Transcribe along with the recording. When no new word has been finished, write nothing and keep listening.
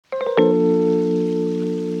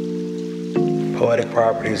Poetic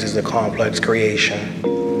Properties is a complex creation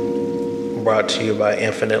brought to you by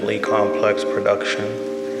Infinitely Complex Production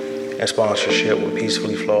and sponsorship with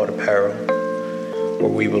Peacefully Flawed Apparel, where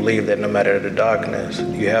we believe that no matter the darkness,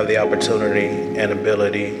 you have the opportunity and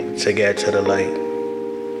ability to get to the light.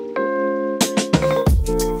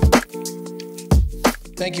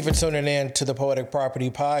 Thank you for tuning in to the Poetic Property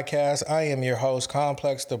Podcast. I am your host,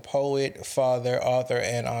 Complex, the poet, father, author,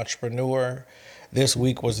 and entrepreneur. This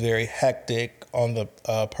week was very hectic on the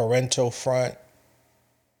parental front.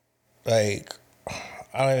 I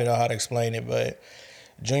don't even know how to explain it, but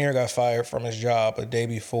Junior got fired from his job a day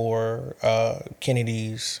before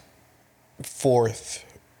Kennedy's 4th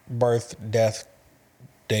birth, death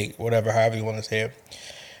date, however you want to say it.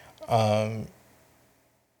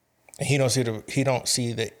 He don't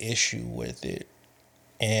see the issue with it,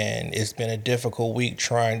 and it's been a difficult week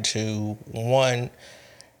trying to, one,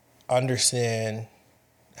 understand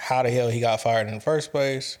how the hell he got fired in the first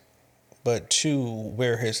place, but two,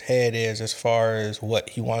 where his head is as far as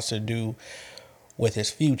what he wants to do with his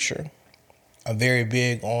future. I'm very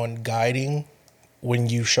big on guiding when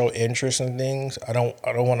you show interest in things. I don't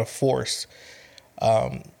want to force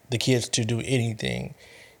the kids to do anything.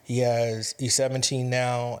 He's 17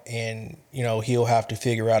 now, and he'll have to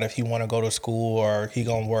figure out if he want to go to school or he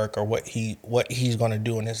gonna work or what he's gonna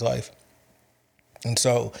do in his life. And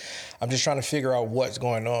so I'm just trying to figure out what's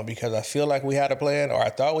going on, because I feel like we had a plan, or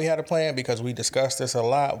I thought we had a plan, because we discussed this a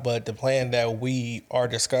lot, but the plan that we are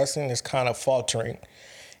discussing is kind of faltering,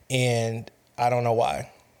 and I don't know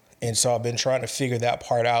why. And so I've been trying to figure that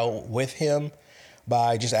part out with him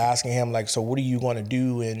by just asking him, so what are you going to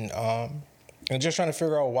do? And just trying to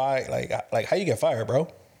figure out why, like how you get fired, bro?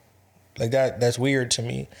 That's weird to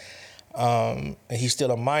me. And he's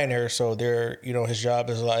still a minor, so his job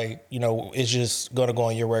is it's just gonna go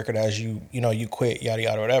on your record as you quit, yada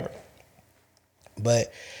yada, whatever.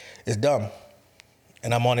 But it's dumb,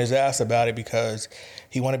 and I'm on his ass about it because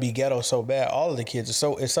he want to be ghetto so bad. All of the kids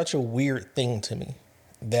it's such a weird thing to me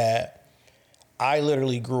that I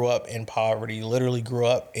literally grew up in poverty, literally grew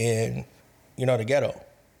up in the ghetto,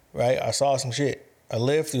 right? I saw some shit, I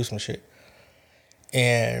lived through some shit,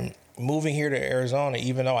 and moving here to Arizona,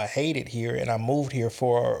 even though I hate it here and I moved here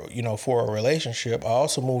for a relationship, I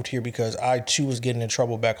also moved here because I too was getting in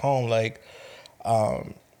trouble back home.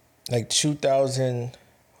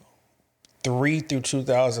 2003 through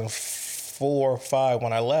 2004 or 5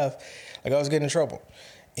 when I left, I was getting in trouble.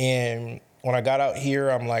 And when I got out here,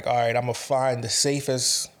 I'm like, all right, I'm gonna find the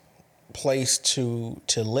safest place to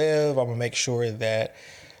live. I'm gonna make sure that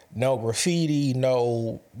no graffiti,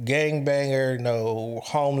 no gangbanger, no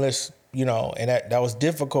homeless, and that was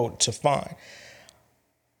difficult to find.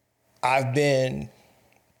 I've been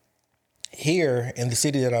here in the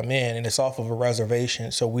city that I'm in, and it's off of a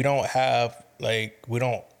reservation, so we don't have a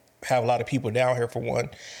lot of people down here, for one,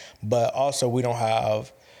 but also we don't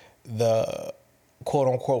have the quote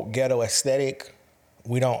unquote ghetto aesthetic.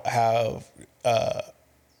 We don't have a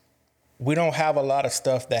lot of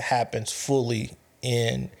stuff that happens fully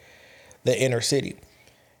in the inner city.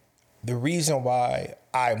 The reason why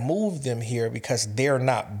I moved them here, because they're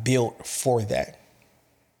not built for that.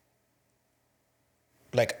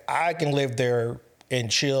 I can live there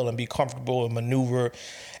and chill and be comfortable and maneuver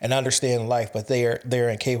and understand life, but they're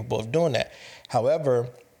incapable of doing that. However,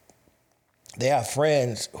 they have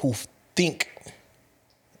friends who think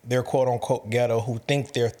they're quote unquote ghetto, who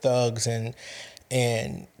think they're thugs, and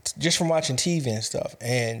just from watching TV and stuff.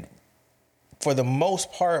 And for the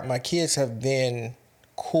most part, my kids have been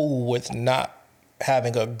cool with not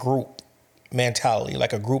having a group mentality,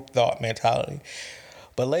 like a group thought mentality.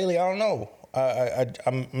 But lately, I don't know.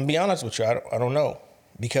 I'm gonna be honest with you. I don't know,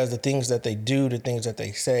 because the things that they do, the things that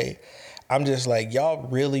they say, I'm just like, y'all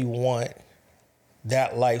really want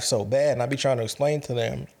that life so bad. And I be trying to explain to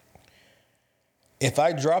them, if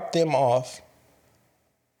I drop them off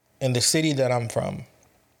in the city that I'm from,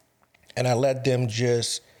 and I let them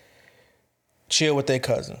just chill with their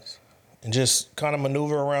cousins and just kind of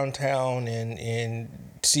maneuver around town and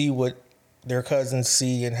see what their cousins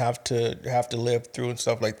see and have to live through and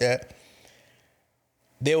stuff like that,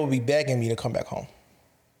 they will be begging me to come back home.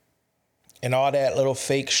 And all that little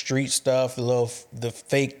fake street stuff, the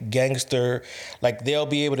fake gangster, they'll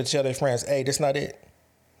be able to tell their friends, hey, this not it.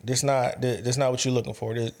 This not what you're looking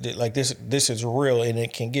for. This is real, and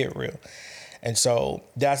it can get real. And so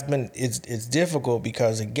it's difficult,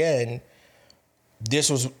 because again,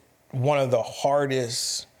 this was one of the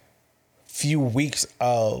hardest few weeks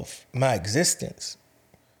of my existence,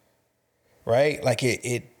 right?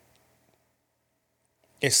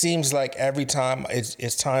 It seems like every time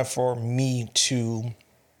it's time for me to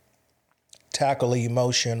tackle an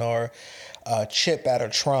emotion or chip at a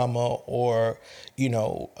trauma or,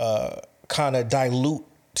 kind of dilute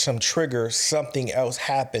some triggers, something else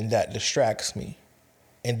happened that distracts me.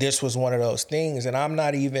 And this was one of those things. And I'm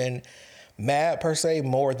not even mad per se,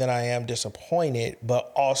 more than I am disappointed,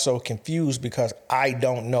 but also confused because I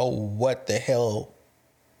don't know what the hell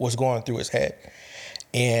was going through his head.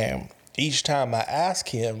 And each time I ask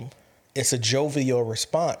him, it's a jovial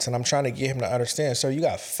response. And I'm trying to get him to understand, sir, you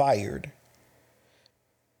got fired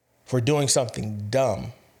for doing something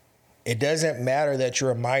dumb. It doesn't matter that you're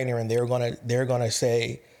a minor and they're gonna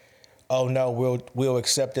say, oh no, we'll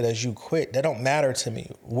accept it as you quit. That don't matter to me.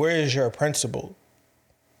 Where is your principle?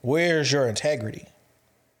 Where's your integrity?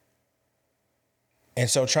 And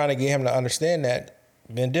so trying to get him to understand that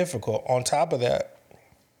been difficult. On top of that,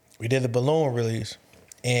 we did the balloon release.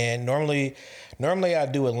 And normally I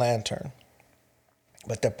do a lantern.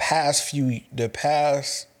 But the past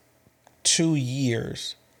 2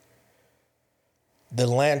 years, the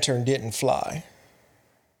lantern didn't fly.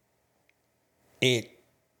 It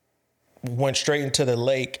went straight into the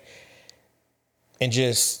lake and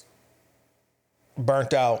just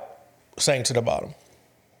burnt out, sank to the bottom.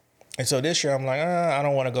 And so this year I'm like, I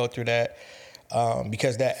don't want to go through that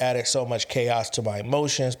because that added so much chaos to my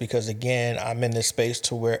emotions because, again, I'm in this space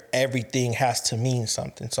to where everything has to mean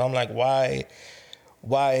something. So I'm like, why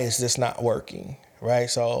is this not working, right?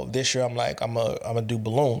 So this year I'm like, I'm gonna do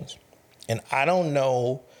balloons. And I don't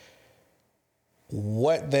know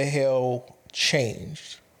what the hell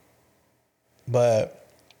changed, but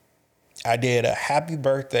I did a happy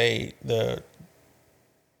birthday, the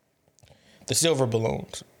silver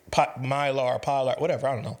balloons, mylar, polar, whatever,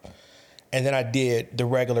 I don't know. And then I did the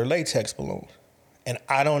regular latex balloons. And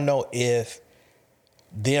I don't know if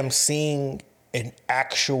them seeing an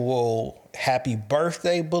actual happy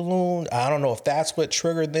birthday balloon, I don't know if that's what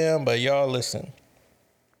triggered them, but y'all listen.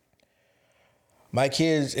 My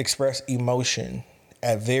kids express emotion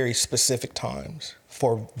at very specific times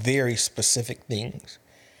for very specific things.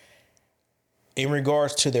 In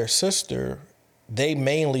regards to their sister, they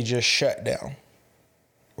mainly just shut down,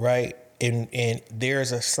 right? And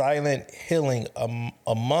there's a silent healing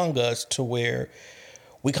among us to where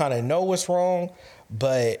we kind of know what's wrong,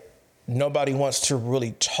 but nobody wants to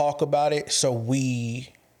really talk about it. So we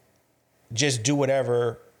just do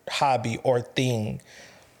whatever hobby or thing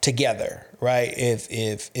together, right? If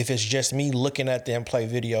it's just me looking at them play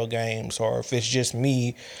video games, or if it's just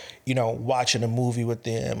me, watching a movie with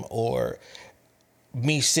them, or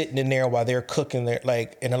me sitting in there while they're cooking there,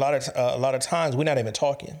 and a lot of times we're not even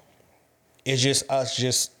talking. It's just us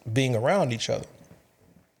just being around each other.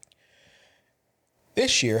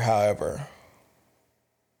 This year, however,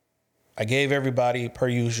 I gave everybody, per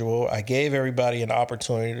usual, an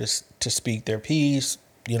opportunity to speak their piece,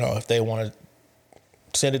 if they want to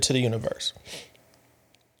send it to the universe.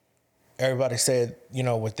 Everybody said,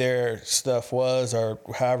 what their stuff was or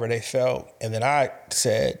however they felt. And then I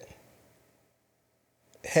said,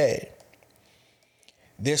 hey,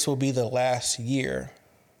 this will be the last year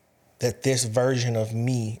that this version of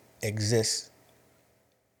me exists.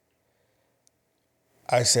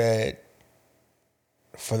 I said,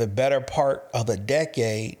 for the better part of a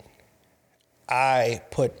decade, I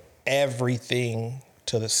put everything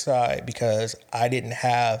to the side because I didn't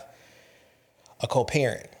have a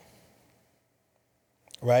co-parent,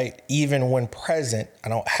 right? Even when present, I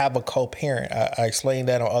don't have a co-parent. I explained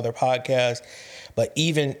that on other podcasts, but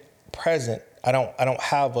even present, I don't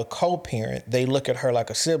have a co-parent. They look at her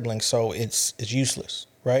like a sibling, so it's useless,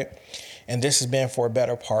 right? And this has been for a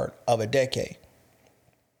better part of a decade.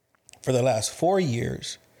 For the last 4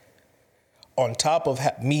 years, on top of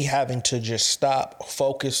me having to just stop,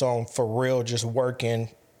 focus on for real, just working,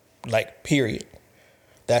 period.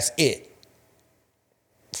 That's it.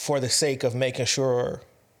 For the sake of making sure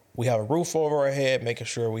we have a roof over our head, making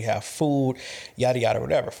sure we have food, yada, yada,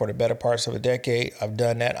 whatever. For the better parts of a decade, I've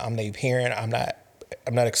done that. I'm the parent. I'm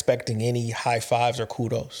not expecting any high fives or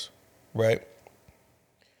kudos, right?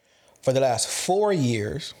 For the last 4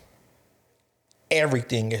 years,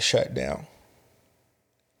 everything is shut down.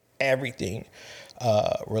 Everything.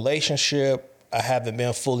 Relationship, I haven't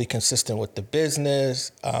been fully consistent with the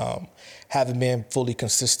business, haven't been fully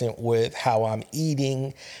consistent with how I'm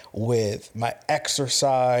eating, with my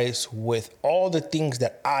exercise, with all the things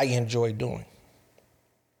that I enjoy doing.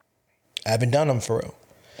 I haven't done them for real.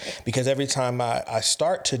 Because every time I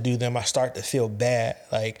start to do them, I start to feel bad.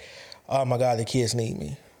 Oh my God, the kids need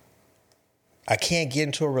me. I can't get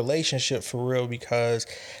into a relationship for real because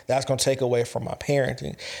that's going to take away from my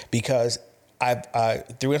parenting. Because I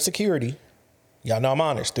through insecurity, y'all know I'm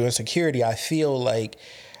honest, through insecurity, I feel like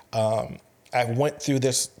I went through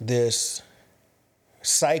this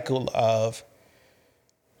cycle of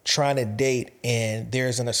trying to date, and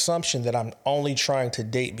there's an assumption that I'm only trying to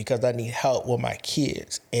date because I need help with my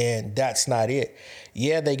kids, and that's not it.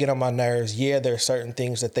 Yeah, they get on my nerves. Yeah, there are certain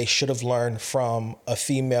things that they should have learned from a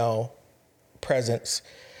female presence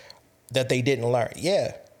that they didn't learn.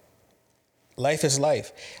 Yeah, life is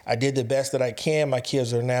life. I did the best that I can. My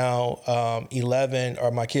kids are now 11, or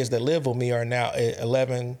my kids that live with me are now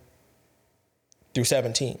 11 through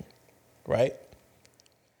 17, right?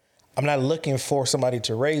 I'm not looking for somebody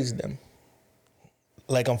to raise them.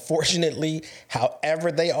 Like, unfortunately,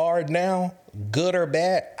 however they are now, good or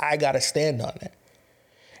bad, I got to stand on it.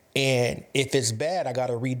 And if it's bad, I got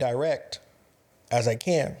to redirect as I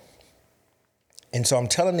can. And so I'm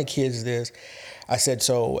telling the kids this. I said,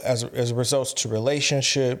 so as a result to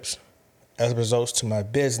relationships, as a result to my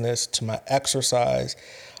business, to my exercise,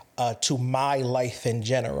 to my life in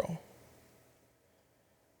general,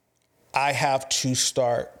 I have to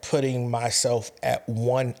start putting myself at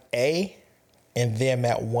 1A and them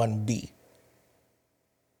at 1B.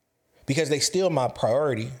 Because they still my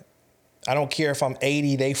priority. I don't care if I'm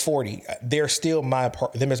 80, they 40. They're still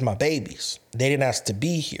them as my babies. They didn't ask to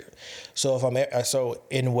be here. So so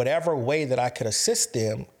in whatever way that I could assist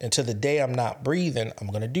them until the day I'm not breathing, I'm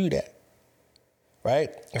going to do that. Right?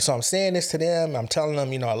 And so I'm saying this to them. I'm telling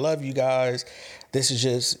them, I love you guys. This is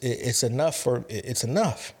just, it's enough.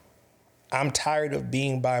 I'm tired of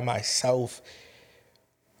being by myself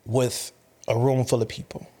with a room full of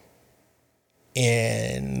people.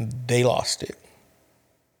 And they lost it.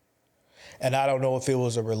 And I don't know if it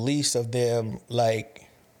was a release of them, like,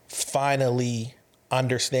 finally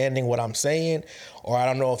understanding what I'm saying, or I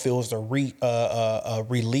don't know if it was a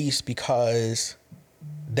release because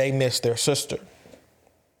they missed their sister.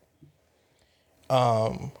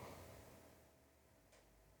 I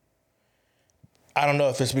don't know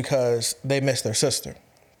if it's because they missed their sister.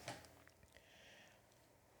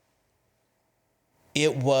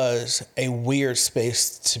 It was a weird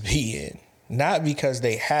space to be in. Not because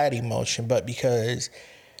they had emotion, but because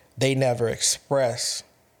they never express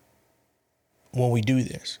when we do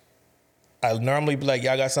this. I normally be like,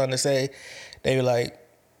 y'all got something to say? They be like,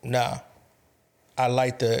 nah. I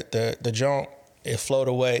like the junk. It float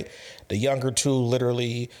away. The younger two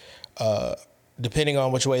literally, depending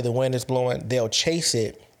on which way the wind is blowing, they'll chase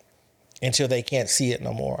it until they can't see it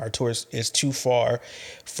no more. Or towards it's too far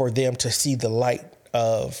for them to see the light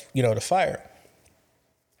of, the fire.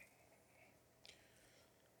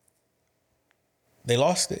 They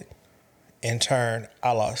lost it. In turn,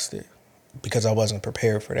 I lost it because I wasn't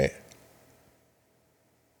prepared for that.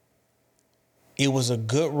 It was a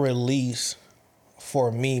good release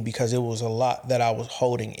for me because it was a lot that I was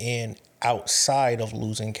holding in outside of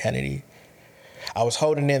losing Kennedy. I was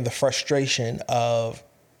holding in the frustration of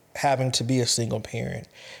having to be a single parent.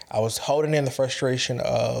 I was holding in the frustration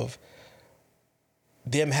of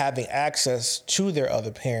them having access to their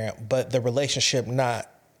other parent, but the relationship not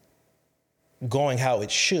going how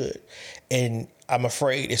it should. And I'm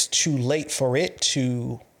afraid it's too late for it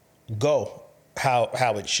to go how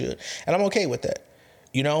it should. And I'm okay with that.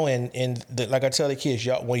 Like I tell the kids,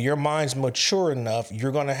 y'all, when your mind's mature enough,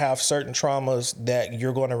 you're going to have certain traumas that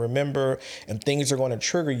you're going to remember and things are going to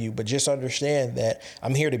trigger you. But just understand that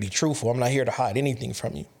I'm here to be truthful. I'm not here to hide anything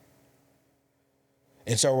from you.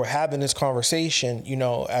 And so we're having this conversation,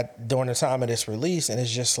 during the time of this release. And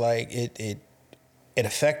it's just like it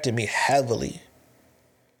affected me heavily.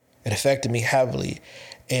 It affected me heavily.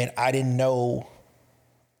 And I didn't know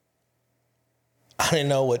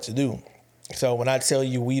what to do. So when I tell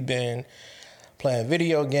you we've been playing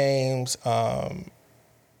video games,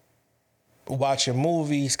 watching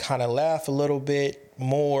movies, kind of laugh a little bit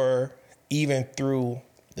more, even through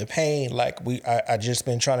the pain, like I just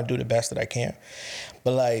been trying to do the best that I can.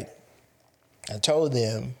 But like I told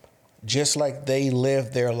them, just like they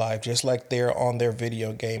live their life, just like they're on their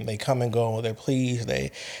video game, they come and go, they're pleased,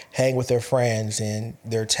 they hang with their friends and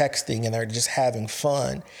they're texting and they're just having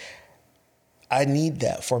fun. I need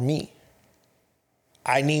that for me.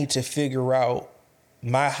 I need to figure out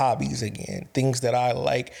my hobbies again, things that I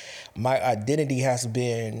like. My identity has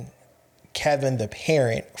been Kevin the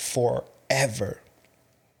parent forever.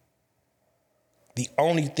 The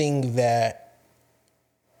only thing that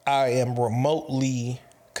I am remotely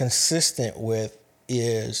consistent with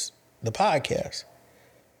is the podcast.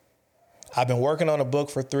 I've been working on a book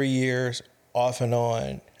for 3 years, off and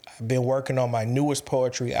on. I've been working on my newest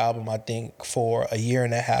poetry album, I think, for a year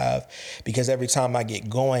and a half, because every time I get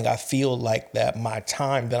going, I feel like that my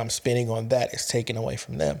time that I'm spending on that is taken away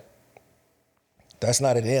from them. That's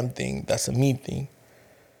not a them thing. That's a me thing.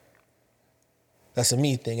 That's a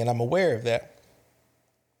me thing, and I'm aware of that.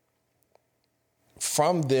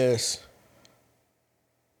 From this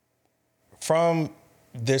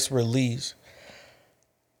release,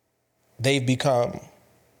 they've become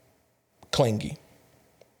clingy.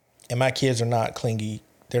 And my kids are not clingy.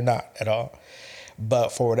 They're not at all.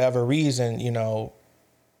 But for whatever reason,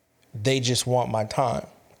 they just want my time.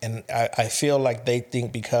 And I feel like they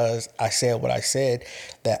think because I said what I said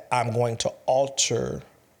that I'm going to alter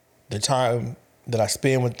the time that I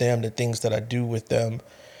spend with them, the things that I do with them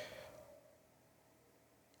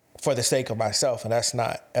for the sake of myself. And that's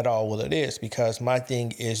not at all what it is, because my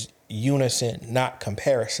thing is unison, not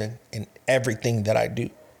comparison in everything that I do.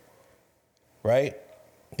 Right?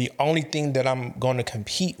 The only thing that I'm going to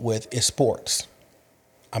compete with is sports.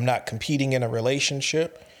 I'm not competing in a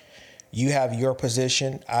relationship. You have your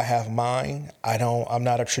position, I have mine. I'm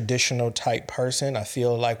not a traditional type person. I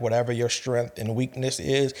feel like whatever your strength and weakness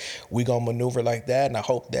is, we gonna maneuver like that. And I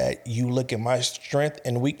hope that you look at my strength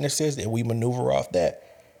and weaknesses and we maneuver off that.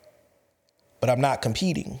 But I'm not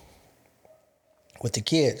competing with the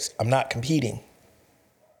kids. I'm not competing.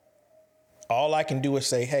 All I can do is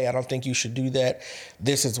say, hey, I don't think you should do that.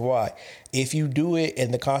 This is why. If you do it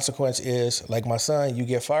and the consequence is, like my son, you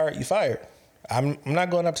get fired, you fired. I'm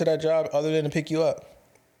not going up to that job other than to pick you up.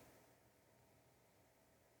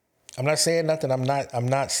 I'm not saying nothing. I'm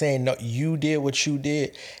not saying no. You did what you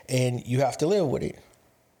did and you have to live with it.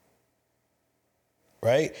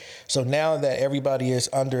 Right? So now that everybody is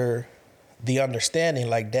under the understanding,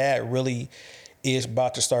 like dad really is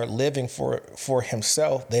about to start living for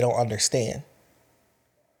himself, they don't understand.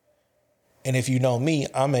 And if you know me,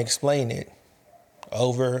 I'm going to explain it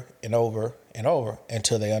over and over and over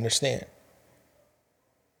until they understand.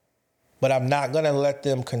 But I'm not going to let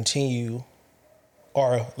them continue,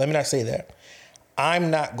 or let me not say that.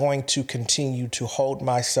 I'm not going to continue to hold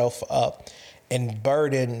myself up and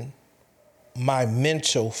burden my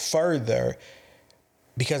mental further,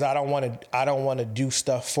 because I don't want to do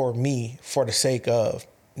stuff for me for the sake of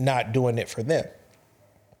not doing it for them.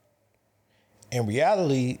 In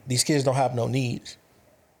reality, these kids don't have no needs.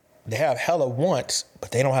 They have hella wants,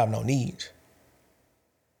 but they don't have no needs.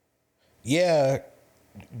 Yeah,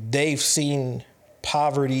 they've seen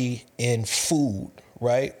poverty in food,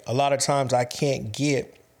 right? A lot of times I can't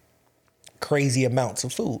get crazy amounts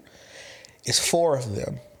of food. It's 4 of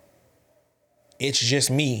them. It's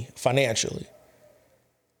just me financially.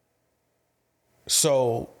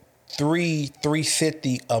 So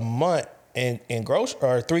 $350 a month in grocery,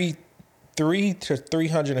 or $3 to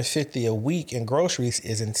 $350 a week in groceries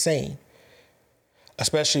is insane,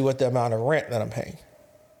 especially with the amount of rent that I'm paying.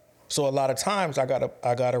 So a lot of times I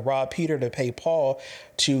gotta rob Peter to pay Paul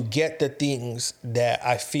to get the things that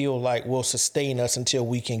I feel like will sustain us until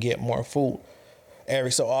we can get more food.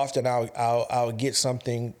 Every so often I'll get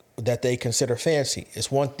something that they consider fancy.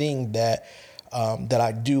 It's one thing that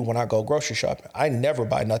I do when I go grocery shopping. I never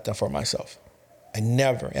buy nothing for myself. I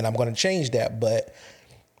never, and I'm going to change that. But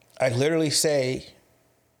I literally say,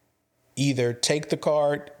 either take the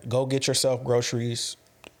card, go get yourself groceries.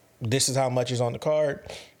 This is how much is on the card.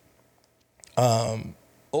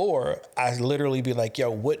 Or I literally be like,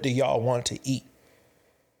 yo, what do y'all want to eat?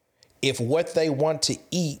 If what they want to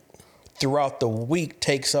eat throughout the week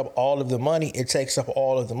takes up all of the money, it takes up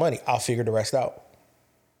all of the money. I'll figure the rest out.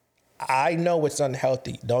 I know it's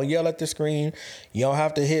unhealthy. Don't yell at the screen. You don't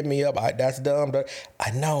have to hit me up. That's dumb.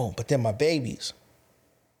 I know, but then my babies.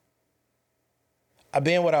 I've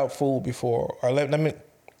been without food before. Or let me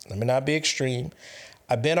not be extreme.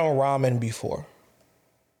 I've been on ramen before.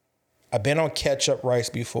 I've been on ketchup rice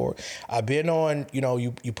before. I've been on,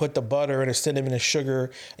 you put the butter and the cinnamon and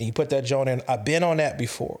sugar and you put that joint in. I've been on that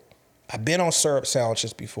before. I've been on syrup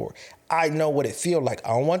sandwiches before. I know what it feels like. I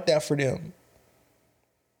don't want that for them.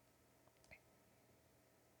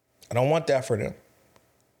 I don't want that for them.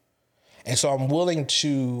 And so I'm willing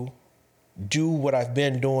to do what I've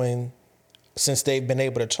been doing since they've been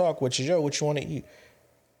able to talk, which is, what you want to eat?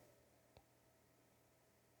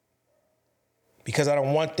 Because I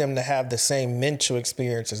don't want them to have the same mental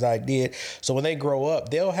experience as I did. So when they grow up,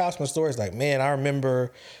 they'll have some stories like, man, I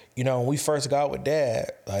remember, when we first got with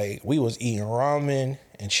dad, like we was eating ramen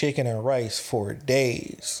and chicken and rice for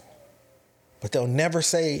days. But they'll never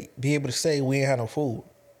be able to say we ain't had no food.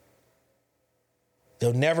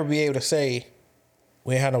 They'll never be able to say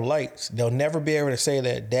we ain't had no lights. They'll never be able to say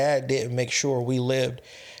that dad didn't make sure we lived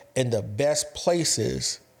in the best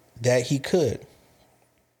places that he could.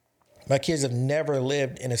 My kids have never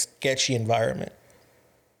lived in a sketchy environment,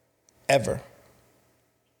 ever.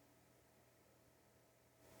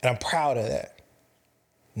 And I'm proud of that.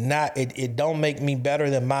 It don't make me better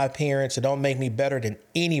than my parents. It don't make me better than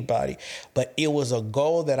anybody. But it was a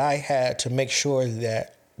goal that I had to make sure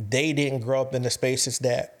that they didn't grow up in the spaces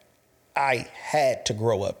that I had to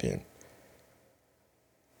grow up in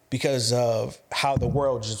because of how the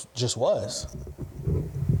world just was.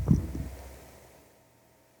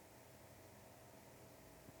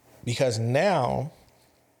 Because now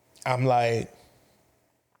I'm like,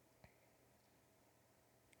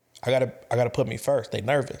 I gotta put me first. They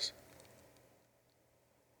nervous.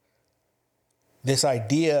 This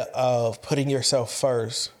idea of putting yourself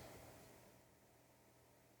first,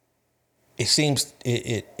 it seems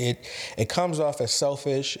it comes off as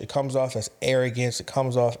selfish. It comes off as arrogance. It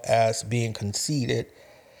comes off as being conceited.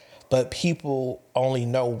 But people only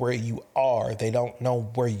know where you are. They don't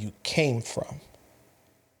know where you came from.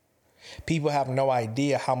 People have no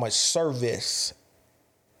idea how much service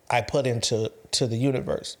I put into the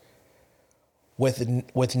universe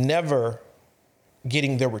with never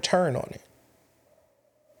getting the return on it.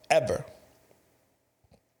 Ever.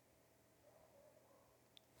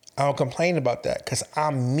 I don't complain about that because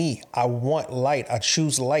I'm me. I want light. I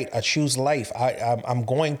choose light. I choose life. I'm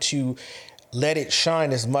going to let it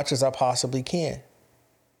shine as much as I possibly can.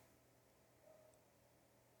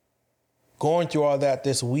 Going through all that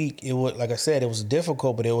this week, it was, like I said, it was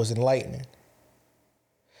difficult, but it was enlightening.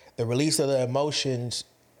 The release of the emotions,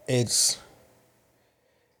 it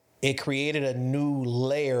created a new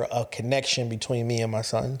layer of connection between me and my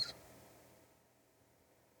sons.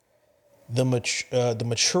 The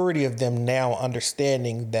maturity of them now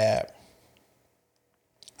understanding that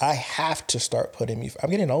I have to start putting me. I'm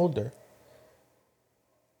getting older.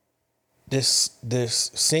 This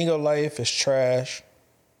single life is trash.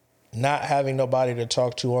 Not having nobody to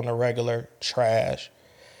talk to on the regular, trash.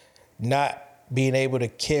 Not being able to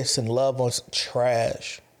kiss and love on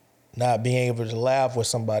trash. Not being able to laugh with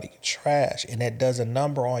somebody, trash. And that does a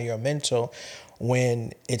number on your mental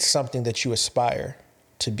when it's something that you aspire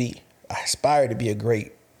to be. I aspire to be a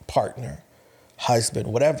great partner, husband,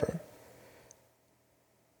 whatever.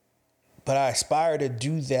 But I aspire to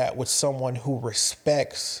do that with someone who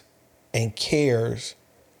respects and cares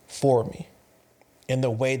for me in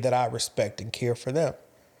the way that I respect and care for them.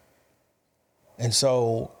 And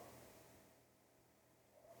so,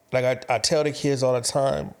 like I tell the kids all the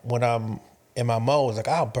time when I'm in my mode, like,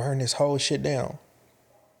 I'll burn this whole shit down.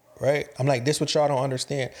 Right? I'm like, this what y'all don't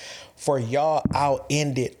understand. For y'all, I'll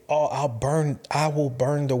end it all. I will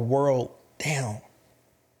burn the world down.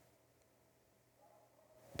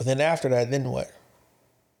 But then after that, then what?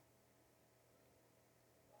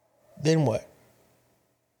 Then what?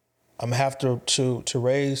 I'm gonna have to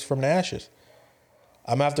raise from the ashes.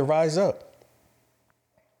 I'm gonna have to rise up.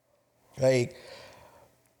 Like,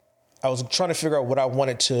 I was trying to figure out what I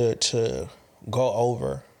wanted to go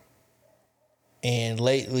over. And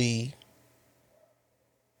lately,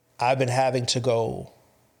 I've been having to go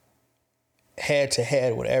head to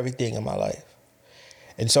head with everything in my life.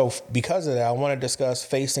 And so because of that, I want to discuss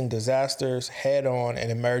facing disasters head on and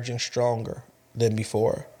emerging stronger than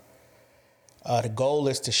before. The goal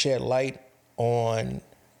is to shed light on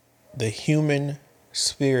the human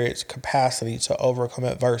spirit's capacity to overcome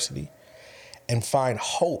adversity and find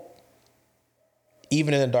hope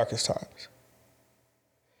even in the darkest times.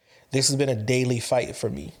 This has been a daily fight for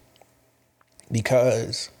me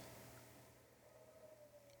because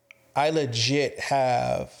I legit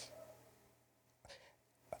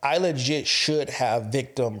should have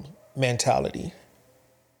victim mentality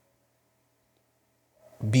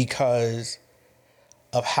because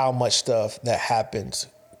of how much stuff that happens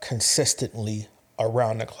consistently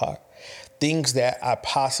around the clock. Things that I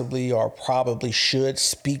possibly or probably should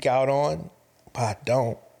speak out on, but I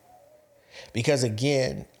don't. Because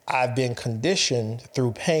again, I've been conditioned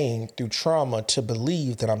through pain, through trauma, to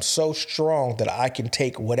believe that I'm so strong that I can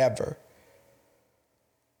take whatever.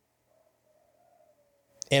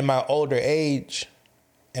 In my older age,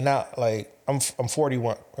 and now, like, I'm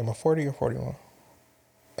 41. Am I 40 or 41?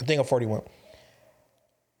 I think I'm 41.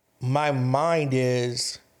 My mind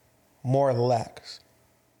is more relaxed.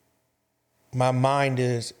 My mind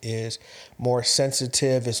is more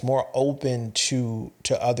sensitive, is more open to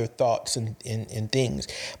other thoughts and things.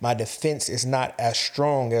 My defense is not as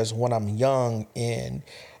strong as when I'm young and,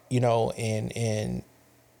 and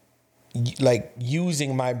like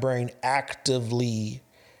using my brain actively,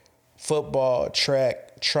 football,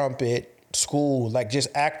 track, trumpet, school, like just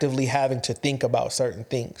actively having to think about certain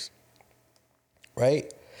things,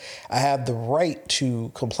 right? I have the right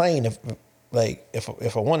to complain if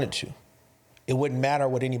I wanted to. It wouldn't matter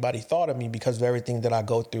what anybody thought of me because of everything that I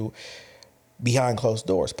go through behind closed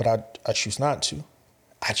doors, but I choose not to.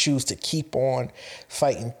 I choose to keep on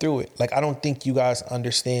fighting through it. Like, I don't think you guys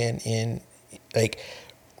understand like,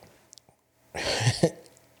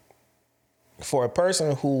 for a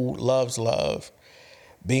person who loves love,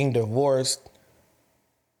 being divorced,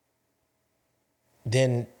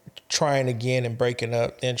 then trying again and breaking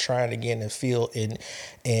up, then trying again and feel and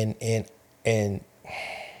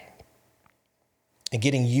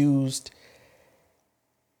getting used,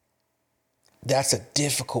 that's a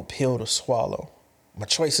difficult pill to swallow. My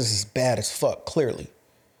choices is bad as fuck, clearly.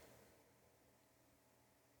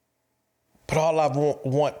 But all I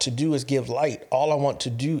want to do is give light. All I want to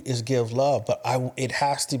do is give love. But it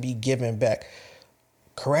has to be given back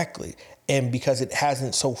correctly. And because it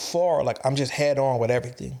hasn't so far, like, I'm just head on with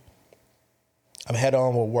everything. I'm head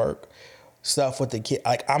on with work, stuff with the kid.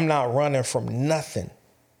 Like, I'm not running from nothing.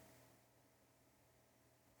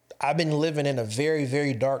 I've been living in a very,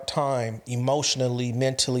 very dark time, emotionally,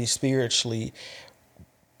 mentally, spiritually,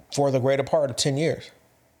 for the greater part of 10 years.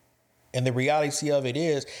 And the reality of it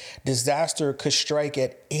is, disaster could strike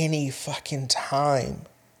at any fucking time.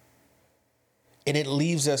 And it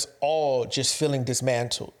leaves us all just feeling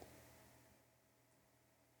dismantled.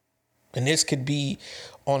 And this could be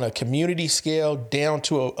on a community scale down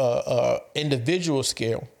to a individual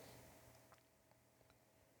scale.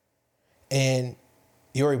 And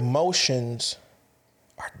your emotions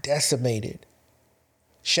are decimated,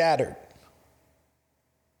 shattered.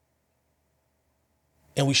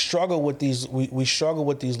 And we struggle with these. We struggle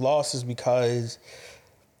with these losses because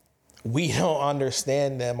we don't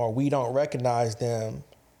understand them, or we don't recognize them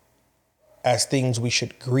as things we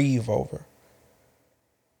should grieve over.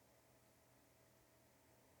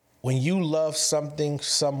 When you love something,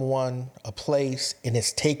 someone, a place, and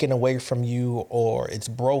it's taken away from you, or it's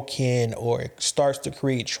broken, or it starts to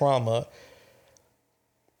create trauma,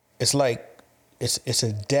 it's like it's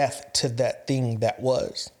a death to that thing that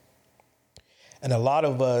was. And a lot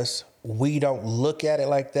of us, we don't look at it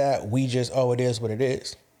like that. We just, oh, it is what it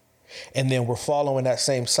is. And then we're following that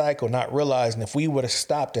same cycle, not realizing if we would have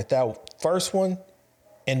stopped at that first one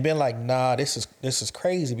and been like, nah, this is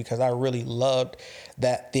crazy because I really loved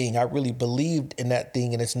that thing. I really believed in that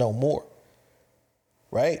thing, and it's no more.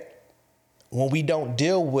 Right? When we don't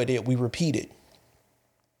deal with it, we repeat it.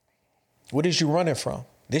 What is you running from?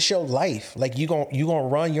 This your life. Like, you gonna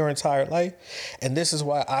run your entire life. And this is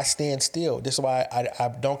why I stand still. This is why I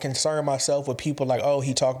don't concern myself with people like, oh,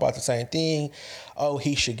 he talked about the same thing. Oh,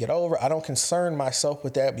 he should get over it. I don't concern myself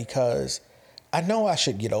with that because I know I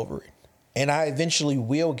should get over it. And I eventually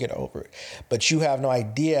will get over it. But you have no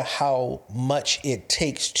idea how much it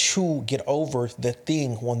takes to get over the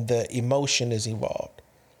thing when the emotion is involved.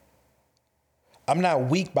 I'm not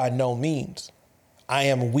weak by no means. I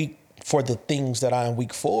am weak for the things that I am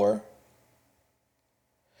weak for.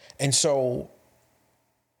 And so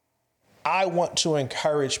I want to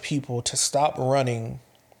encourage people to stop running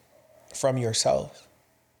from yourself.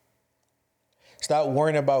 Stop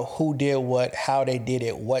worrying about who did what, how they did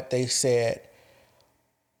it, what they said.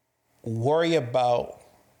 Worry about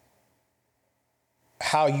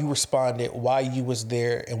how you responded, why you was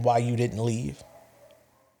there, and why you didn't leave.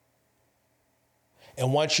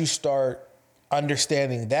 And once you start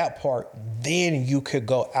understanding that part, then you could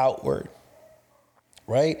go outward,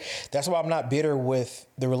 right? That's why I'm not bitter with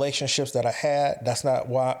the relationships that I had. That's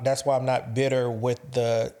why I'm not bitter with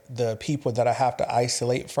the people that I have to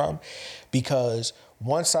isolate from, because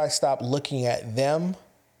once I stop looking at them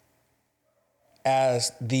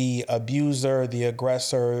as the abuser, the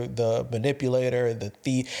aggressor, the manipulator, the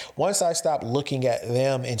thief, once I stop looking at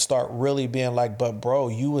them and start really being like, but bro,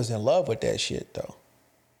 you was in love with that shit though.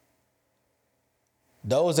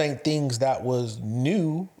 Those ain't things that was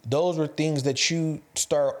new. Those were things that you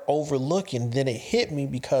start overlooking. Then it hit me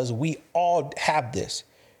because we all have this.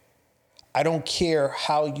 I don't care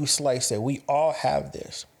how you slice it. We all have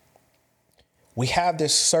this. We have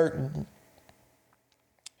this certain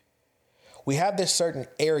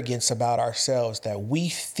arrogance about ourselves that we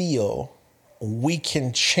feel we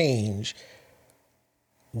can change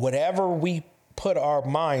whatever we put our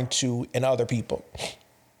mind to in other people.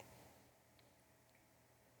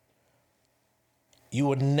 You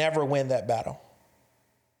will never win that battle.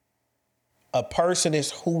 A person is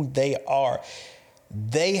who they are.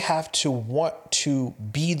 They have to want to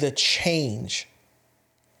be the change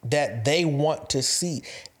that they want to see.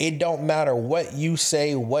 It don't matter what you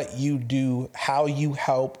say, what you do, how you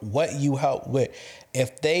help, what you help with.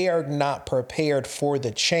 If they are not prepared for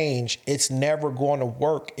the change, it's never going to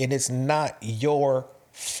work, and it's not your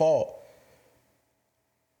fault.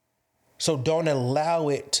 So don't allow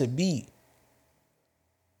it to be.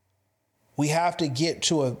 We have to get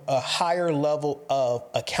to a higher level of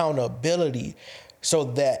accountability so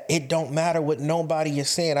that it don't matter what nobody is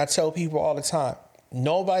saying. I tell people all the time,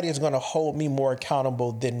 nobody is going to hold me more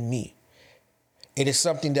accountable than me. It is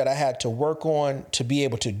something that I had to work on to be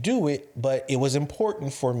able to do it, but it was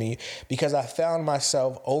important for me because I found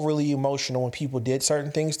myself overly emotional when people did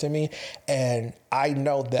certain things to me. And I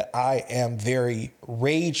know that I am very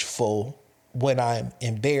rageful when I'm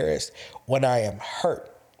embarrassed, when I am hurt.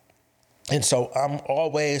 And so I'm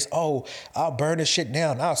always, oh, I'll burn this shit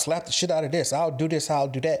down. I'll slap the shit out of this. I'll do this. I'll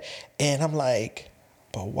do that. And I'm like,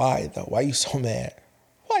 but why though? Why are you so mad?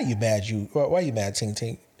 Why are you mad? Why are you mad, Ting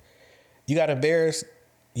Ting? You got embarrassed.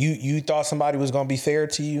 You thought somebody was going to be fair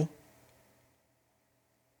to you.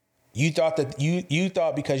 You thought that you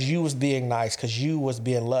thought because you was being nice, because you was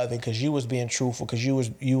being loving, because you was being truthful, because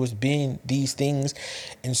you was being these things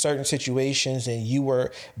in certain situations, and you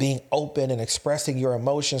were being open and expressing your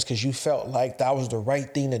emotions because you felt like that was the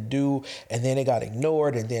right thing to do, and then it got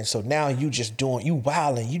ignored, and then so now you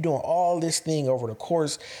wilding, you doing all this thing over the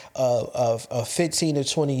course of 15 to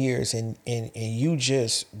 20 years, and you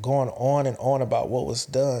just going on and on about what was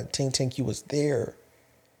done. Ting Ting, you was there.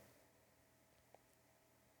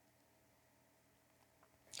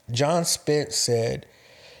 John Spence said,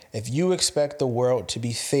 if you expect the world to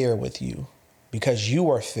be fair with you because you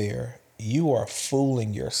are fair, you are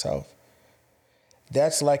fooling yourself.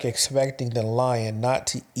 That's like expecting the lion not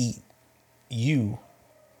to eat you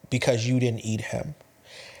because you didn't eat him.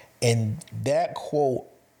 And that quote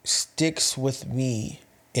sticks with me.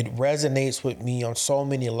 It resonates with me on so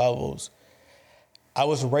many levels. I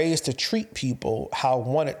was raised to treat people how I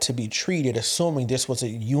wanted to be treated, assuming this was a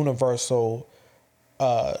universal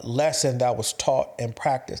lesson that was taught and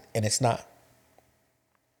practiced, and it's not.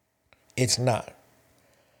 It's not.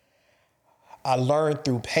 I learned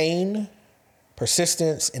through pain,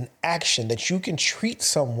 persistence, and action that you can treat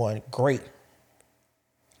someone great.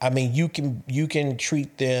 I mean, you can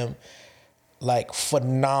treat them like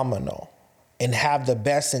phenomenal and have the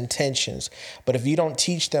best intentions, but if you don't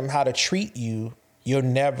teach them how to treat you, you'll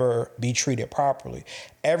never be treated properly.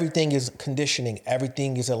 Everything is conditioning.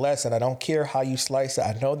 Everything is a lesson. I don't care how you slice it.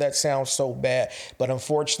 I know that sounds so bad, but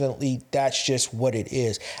unfortunately, that's just what it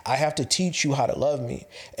is. I have to teach you how to love me.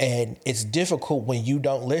 And it's difficult when you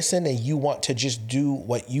don't listen and you want to just do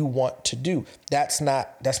what you want to do. That's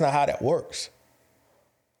not how that works.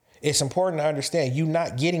 It's important to understand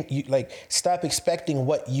stop expecting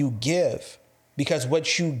what you give. Because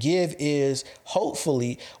what you give is,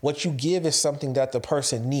 hopefully, what you give is something that the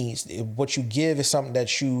person needs. What you give is something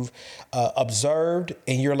that you've observed,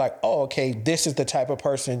 and you're like, oh, okay, this is the type of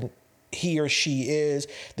person he or she is.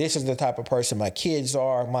 This is the type of person my kids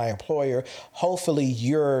are, my employer. Hopefully,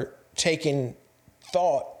 you're taking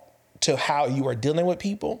thought to how you are dealing with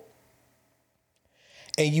people,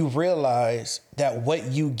 and you realize that what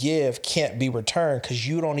you give can't be returned because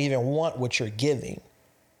you don't even want what you're giving.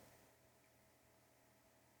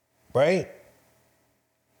 Right?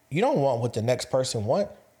 You don't want what the next person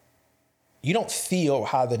wants. You don't feel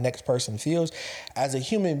how the next person feels. As a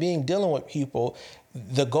human being dealing with people,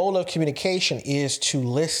 the goal of communication is to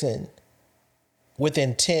listen with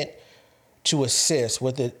intent to assist,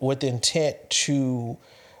 with intent to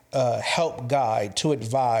help guide, to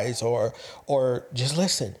advise, or just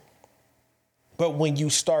listen. But when you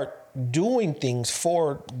start doing things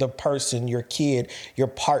for the person, your kid, your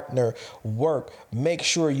partner, work, make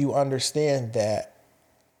sure you understand that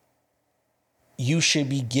you should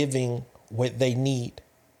be giving what they need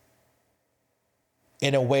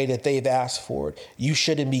in a way that they've asked for it. You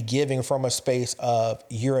shouldn't be giving from a space of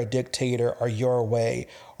you're a dictator or your way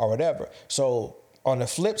or whatever. So on the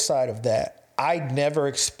flip side of that, I never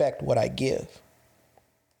expect what I give.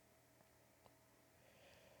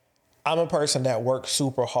 I'm a person that works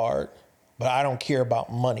super hard, but I don't care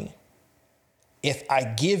about money. If I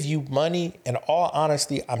give you money, in all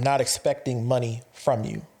honesty, I'm not expecting money from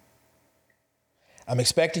you. I'm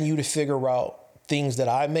expecting you to figure out things that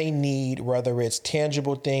I may need, whether it's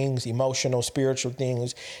tangible things, emotional, spiritual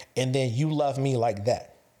things, and then you love me like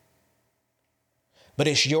that. But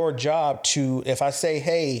it's your job to, if I say,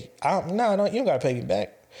 hey, no, you don't got to pay me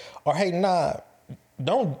back. Or, hey,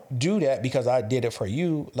 don't do that because I did it for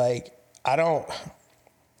you. Like, I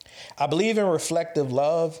believe in reflective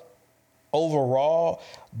love overall,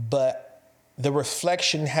 but the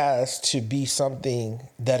reflection has to be something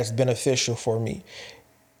that is beneficial for me.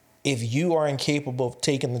 If you are incapable of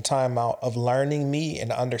taking the time out of learning me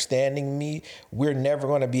and understanding me, we're never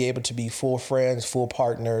going to be able to be full friends, full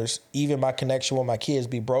partners. Even my connection with my kids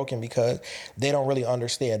be broken because they don't really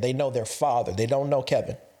understand. They know their father. They don't know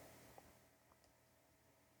Kevin.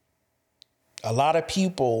 A lot of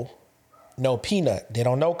people know Peanut. They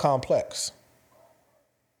don't know Complex.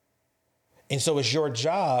 And so it's your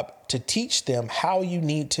job to teach them how you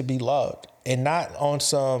need to be loved, and not on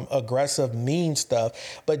some aggressive, mean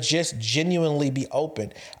stuff, but just genuinely be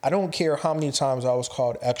open. I don't care how many times I was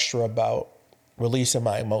called extra about releasing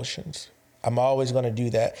my emotions. I'm always going to do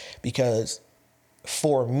that, because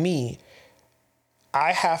for me,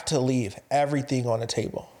 I have to leave everything on the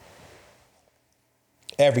table.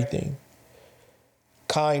 Everything.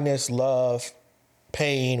 Kindness, love,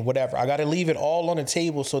 pain, whatever. I got to leave it all on the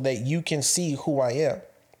table so that you can see who I am.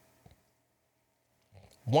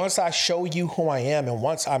 Once I show you who I am, and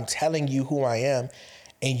once I'm telling you who I am,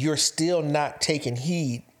 and you're still not taking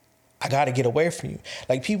heed, I got to get away from you.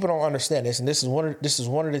 Like, people don't understand this, and this is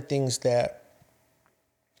one of the things that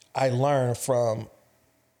I learned from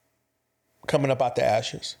coming up out the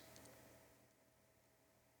ashes.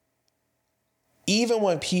 Even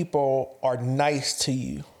when people are nice to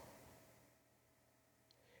you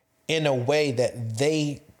in a way that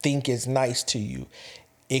they think is nice to you,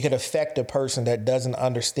 it could affect a person that doesn't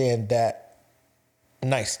understand that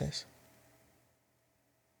niceness.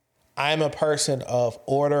 I'm a person of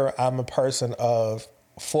order. I'm a person of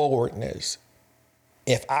forwardness.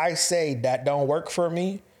 If I say that don't work for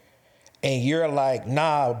me, and you're like,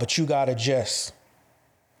 nah, but you gotta just,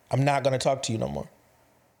 I'm not gonna talk to you no more.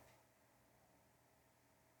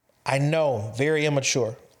 I know, very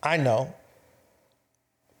immature. I know.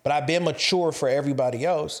 But I've been mature for everybody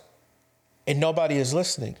else, and nobody is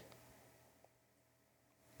listening.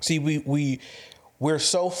 See, we're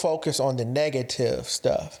so focused on the negative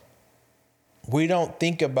stuff. We don't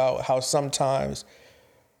think about how sometimes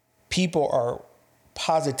people are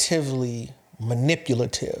positively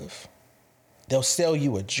manipulative. They'll sell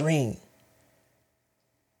you a dream.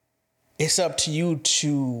 It's up to you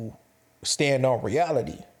to stand on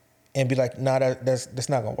reality and be like, nah, that's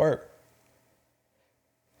not gonna work.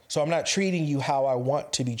 So I'm not treating you how I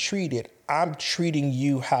want to be treated. I'm treating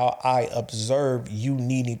you how I observe you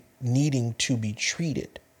needing to be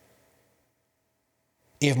treated.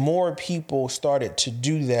 If more people started to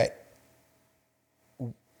do that,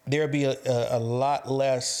 there'd be a lot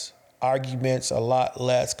less arguments, a lot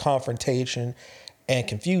less confrontation and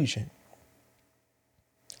confusion.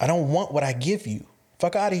 I don't want what I give you.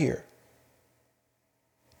 Fuck out of here.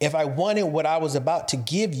 If I wanted what I was about to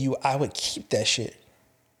give you, I would keep that shit.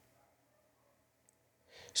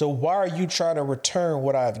 So why are you trying to return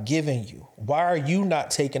what I've given you? Why are you not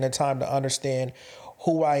taking the time to understand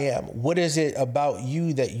who I am? What is it about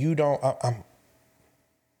you that you don't?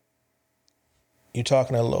 You're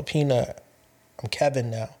talking to Lil Peanut. I'm Kevin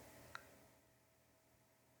now.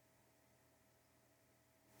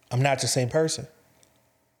 I'm not the same person.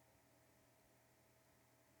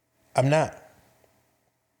 I'm not.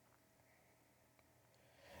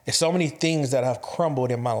 There's so many things that have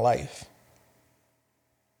crumbled in my life.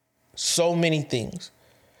 So many things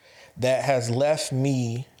that has left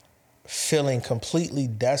me feeling completely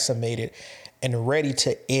decimated and ready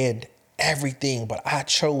to end everything. But I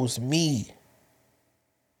chose me.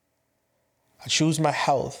 I choose my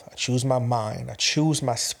health. I choose my mind. I choose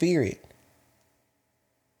my spirit.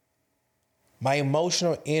 My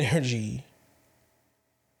emotional energy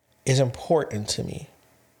is important to me.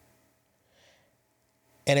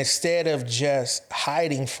 And instead of just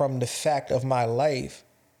hiding from the fact of my life,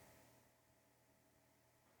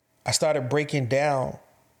 I started breaking down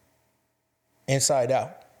inside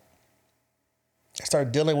out. I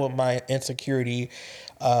started dealing with my insecurity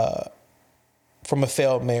from a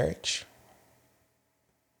failed marriage.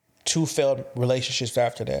 2 failed relationships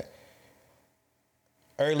after that.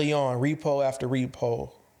 Early on, repo after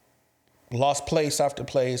repo, lost place after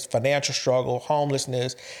place, financial struggle,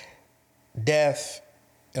 homelessness, death.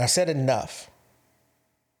 And I said enough.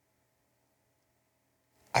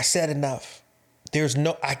 I said enough.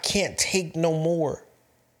 I can't take no more.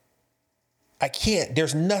 I can't.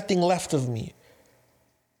 There's nothing left of me.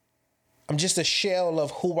 I'm just a shell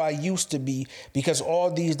of who I used to be, because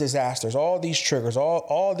all these disasters, all these triggers,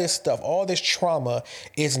 all this stuff, all this trauma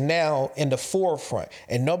is now in the forefront.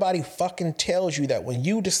 And nobody fucking tells you that when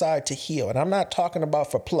you decide to heal, and I'm not talking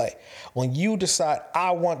about for play, when you decide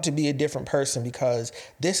I want to be a different person because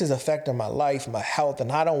this is affecting my life, my health,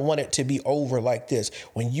 and I don't want it to be over like this.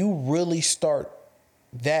 When you really start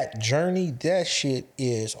that journey, that shit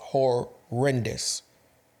is horrendous.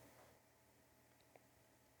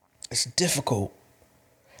 It's difficult.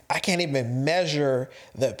 I can't even measure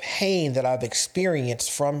the pain that I've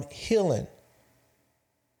experienced from healing.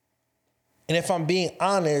 And if I'm being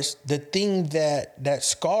honest, the thing that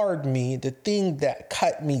scarred me, the thing that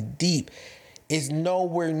cut me deep, is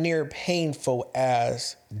nowhere near painful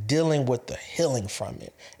as dealing with the healing from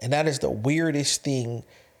it. And that is the weirdest thing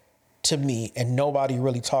to me, and nobody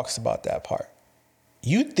really talks about that part.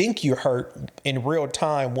 You think you're hurt in real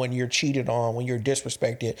time when you're cheated on, when you're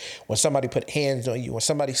disrespected, when somebody put hands on you, when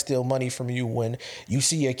somebody steal money from you, when you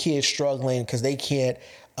see your kids struggling because they can't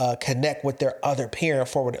connect with their other parent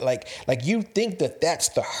forward. Like you think that that's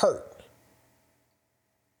the hurt.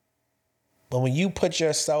 But when you put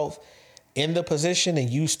yourself in the position and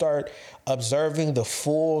you start observing the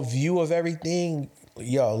full view of everything,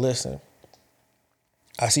 yo, listen,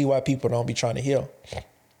 I see why people don't be trying to heal.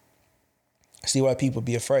 I see why people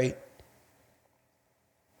be afraid.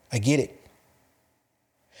 I get it.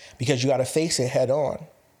 Because you got to face it head on.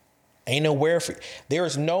 There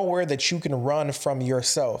is nowhere that you can run from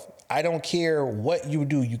yourself. I don't care what you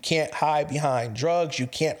do. You can't hide behind drugs. You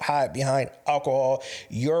can't hide behind alcohol.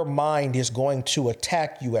 Your mind is going to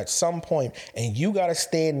attack you at some point, and you got to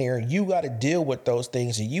stand there and you got to deal with those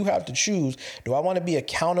things. And you have to choose, do I want to be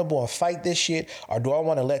accountable and fight this shit, or do I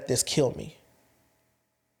want to let this kill me?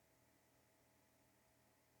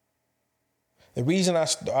 The reason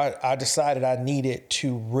I decided I needed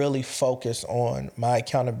to really focus on my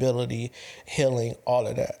accountability, healing, all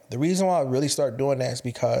of that. The reason why I really started doing that is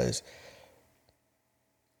because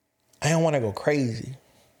I don't want to go crazy.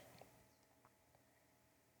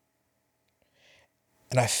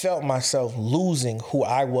 And I felt myself losing who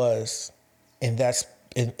I was in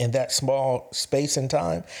that small space and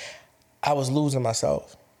time. I was losing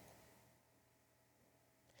myself.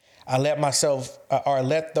 I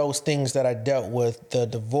let those things that I dealt with, the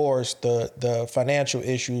divorce, the financial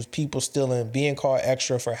issues, people stealing, being called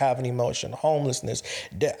extra for having emotion, homelessness.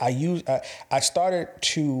 I started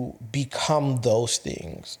to become those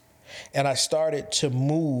things. And I started to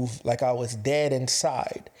move like I was dead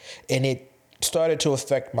inside. And it started to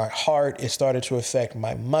affect my heart. It started to affect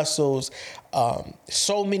my muscles.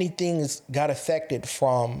 So many things got affected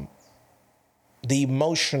from the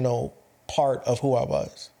emotional part of who I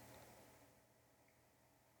was.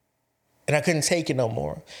 And I couldn't take it no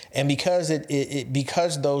more. And because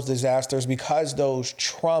because those disasters, because those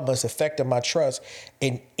traumas affected my trust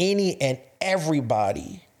in any and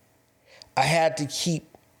everybody, I had to keep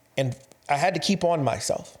on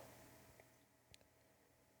myself.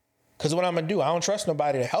 Because what I'm gonna do, I don't trust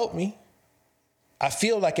nobody to help me. I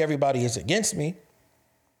feel like everybody is against me.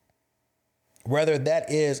 Whether that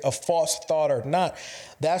is a false thought or not,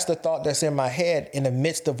 that's the thought that's in my head in the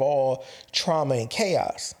midst of all trauma and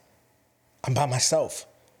chaos. I'm by myself.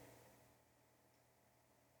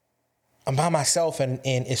 And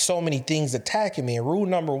it's so many things attacking me. And rule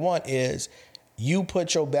number one is you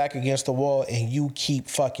put your back against the wall and you keep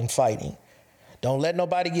fucking fighting. Don't let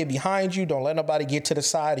nobody get behind you. Don't let nobody get to the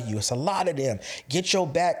side of you. It's a lot of them. Get your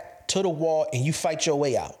back to the wall and you fight your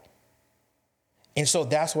way out. And so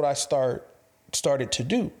that's what I started to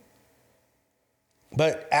do.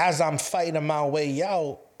 But as I'm fighting my way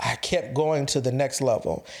out, I kept going to the next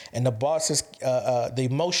level, and the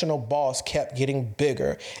emotional boss kept getting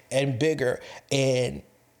bigger and bigger. And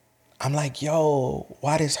I'm like, yo,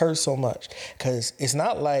 why this hurt so much? Because it's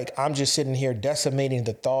not like I'm just sitting here decimating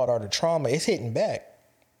the thought or the trauma. It's hitting back.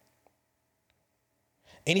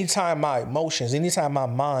 Anytime my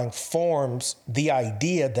mind forms the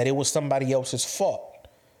idea that it was somebody else's fault,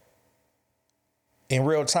 in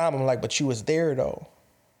real time, I'm like, but you was there though.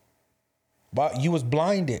 But you was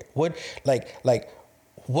blinded. What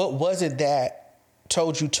was it that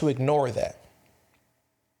told you to ignore that?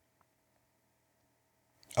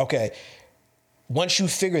 Okay. Once you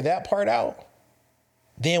figure that part out,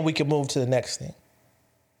 then we can move to the next thing.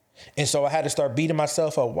 And so I had to start beating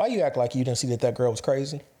myself up. Why you act like you didn't see that girl was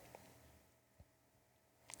crazy?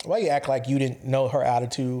 Why you act like you didn't know her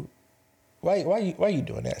attitude? Why you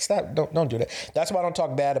doing that? Stop. Don't do that. That's why I don't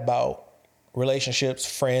talk bad about relationships,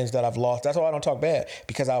 friends that I've lost. That's why I don't talk bad,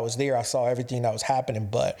 because I was there. I saw everything that was happening.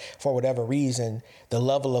 But for whatever reason, the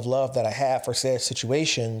level of love that I had for said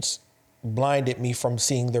situations blinded me from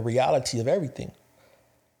seeing the reality of everything.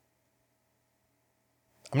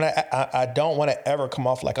 I don't want to ever come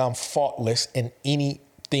off like I'm faultless in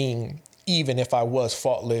anything, even if I was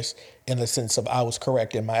faultless in the sense of I was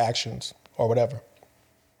correct in my actions or whatever.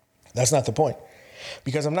 That's not the point,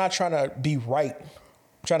 because I'm not trying to be right.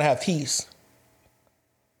 I'm trying to have peace.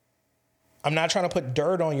 I'm not trying to put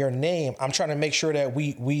dirt on your name. I'm trying to make sure that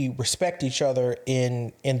we respect each other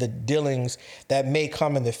in the dealings that may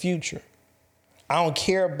come in the future. I don't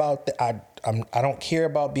care about I don't care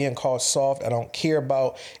about being called soft. I don't care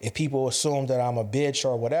about if people assume that I'm a bitch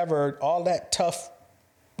or whatever. All that tough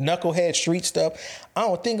knucklehead street stuff. I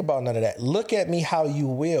don't think about none of that. Look at me how you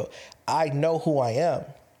will. I know who I am.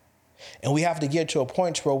 And we have to get to a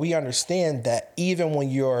point where we understand that even when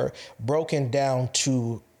you're broken down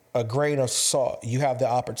to a grain of salt, you have the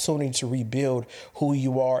opportunity to rebuild who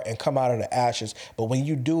you are and come out of the ashes. But when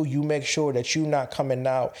you do, you make sure that you're not coming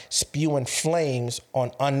out spewing flames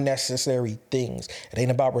on unnecessary things. It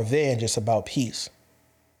ain't about revenge, it's about peace.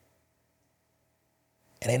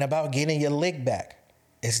 It ain't about getting your lick back.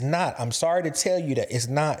 It's not. I'm sorry to tell you that it's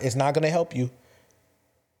not going to help you.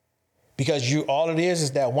 Because all it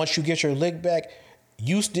is that once you get your lick back,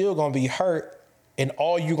 you still going to be hurt. And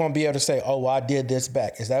all you're going to be able to say, oh, well, I did this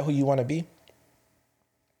back. Is that who you want to be?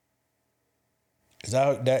 Is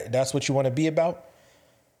that's what you want to be about?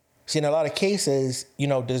 See, in a lot of cases,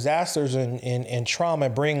 disasters and trauma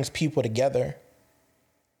brings people together.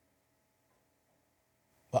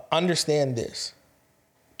 But understand this.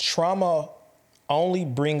 Trauma only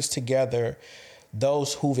brings together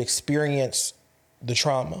those who've experienced the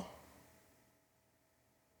trauma.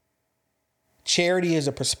 Charity is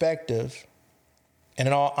a perspective. And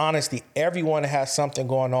in all honesty, everyone has something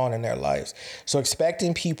going on in their lives. So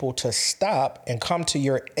expecting people to stop and come to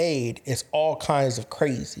your aid is all kinds of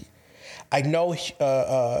crazy. I know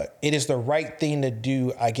it is the right thing to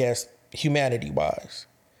do, I guess, humanity-wise.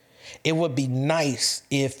 It would be nice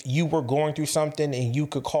if you were going through something and you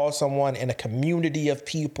could call someone and a community of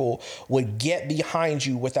people would get behind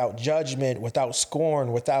you without judgment, without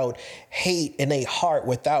scorn, without hate in their heart,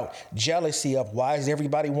 without jealousy of why is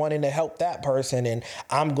everybody wanting to help that person. And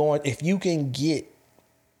if you can get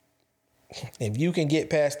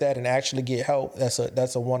past that and actually get help,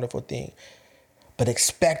 that's a wonderful thing. But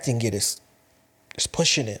expecting it is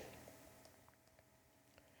pushing it.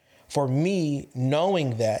 For me,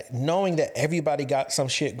 knowing that everybody got some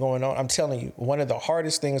shit going on, I'm telling you, one of the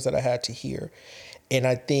hardest things that I had to hear, and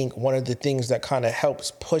I think one of the things that kind of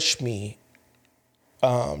helps push me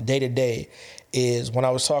day to day is when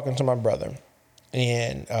I was talking to my brother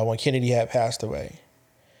and when Kennedy had passed away.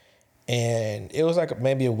 And it was like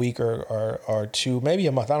maybe a week or two, maybe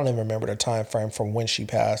a month. I don't even remember the time frame from when she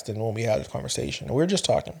passed and when we had this conversation. And we were just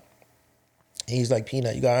talking. And he's like,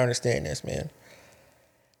 Peanut, you got to understand this, man.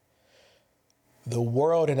 The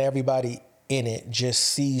world and everybody in it just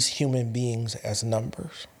sees human beings as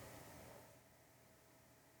numbers.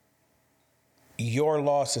 Your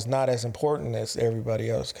loss is not as important as everybody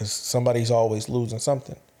else because somebody's always losing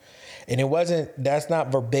something. And that's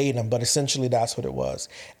not verbatim, but essentially that's what it was.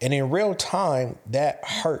 And in real time, that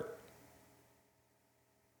hurt.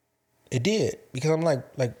 It did. Because I'm like,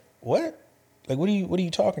 what? Like, what are you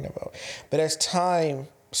talking about? But as time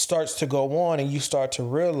starts to go on and you start to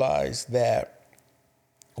realize that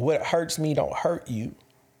what hurts me don't hurt you.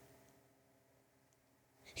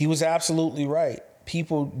 He was absolutely right.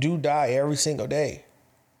 People do die every single day.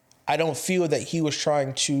 I don't feel that he was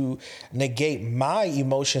trying to negate my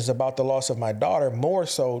emotions about the loss of my daughter, more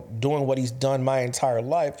so doing what he's done my entire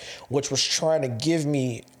life, which was trying to give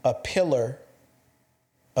me a pillar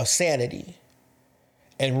of sanity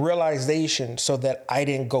and realization so that I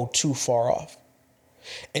didn't go too far off.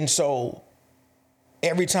 And so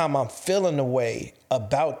every time I'm feeling the way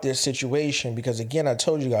about this situation, because again, I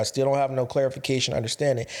told you guys, still don't have no clarification,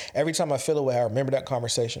 understanding. Every time I feel the way, I remember that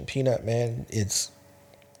conversation. Peanut, man, it's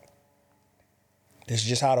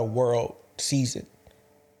just how the world sees it.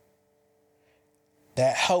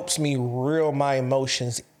 That helps me reel my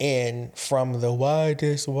emotions in from the why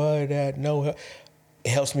this, why that, no. It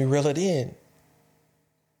helps me reel it in.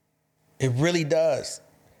 It really does.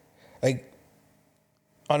 Like,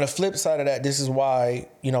 on the flip side of that, this is why,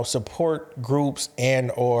 support groups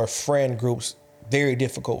and or friend groups, very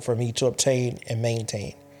difficult for me to obtain and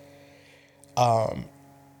maintain.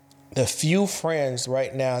 The few friends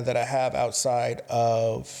right now that I have outside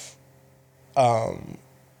of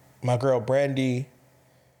my girl Brandy,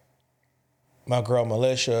 my girl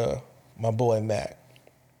Militia, my boy Mac.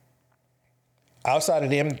 Outside of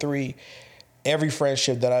them three, every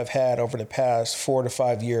friendship that I've had over the past 4 to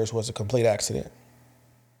 5 years was a complete accident.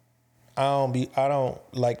 I don't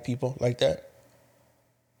like people like that.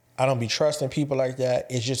 I don't be trusting people like that.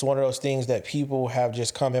 It's just one of those things that people have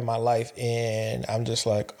just come in my life and I'm just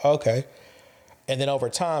like, okay. And then over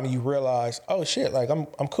time you realize, oh shit, like I'm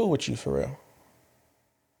cool with you for real.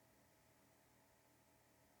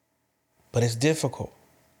 But it's difficult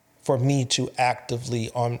for me to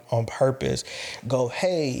actively on purpose go,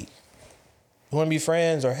 hey, you want to be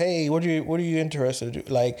friends? Or hey, what are you interested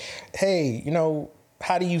in? Like, hey,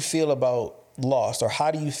 how do you feel about loss? Or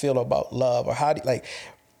how do you feel about love? Or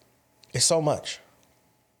it's so much.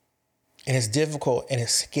 And it's difficult and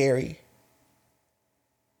it's scary.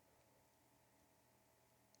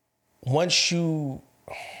 once you,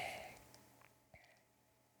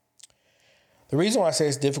 the reason why I say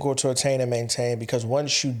it's difficult to attain and maintain, because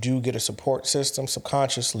once you do get a support system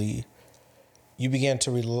subconsciously, you begin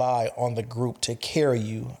to rely on the group to carry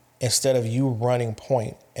you instead of you running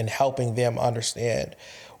point and helping them understand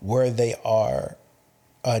where they are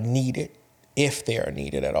needed, if they are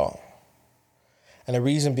needed at all. And the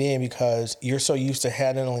reason being because you're so used to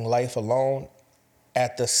handling life alone,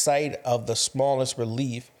 at the sight of the smallest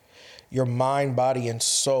relief, your mind, body, and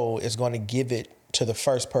soul is going to give it to the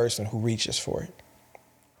first person who reaches for it.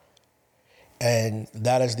 And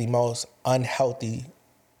that is the most unhealthy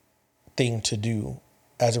thing to do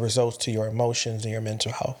as it results to your emotions and your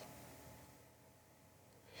mental health.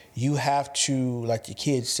 You have to, like your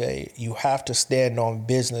kids say, you have to stand on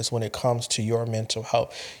business when it comes to your mental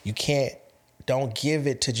health. Don't give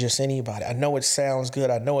it to just anybody. I know it sounds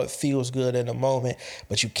good. I know it feels good in the moment,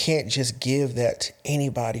 but you can't just give that to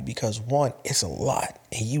anybody because, one, it's a lot,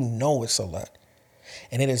 and you know it's a lot.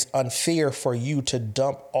 And it is unfair for you to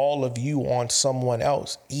dump all of you on someone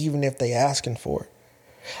else, even if they asking for it.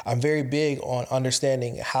 I'm very big on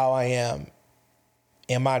understanding how I am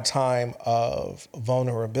in my time of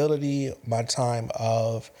vulnerability, my time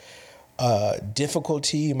of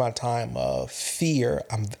difficulty, my time of fear.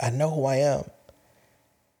 I know who I am.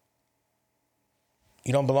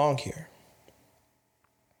 You don't belong here.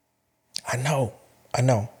 I know.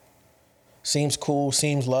 Seems cool,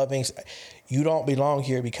 seems loving. You don't belong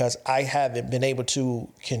here because I haven't been able to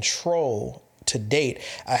control, to date,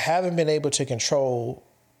 I haven't been able to control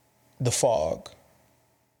the fog.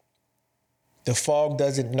 The fog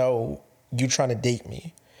doesn't know you trying to date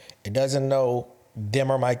me. It doesn't know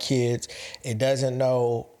them or my kids. It doesn't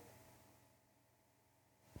know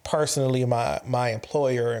personally my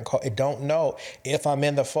employer, and it don't know if I'm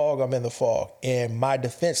in the fog. I'm in the fog, and my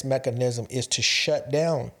defense mechanism is to shut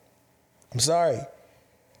down. I'm sorry,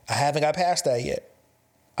 I haven't got past that yet.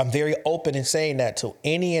 I'm very open in saying that to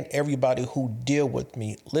any and everybody who deal with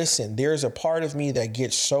me. Listen, there's a part of me that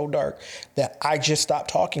gets so dark that I just stop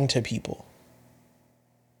talking to people.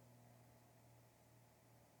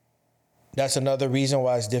 That's another reason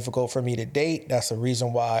why it's difficult for me to date. That's the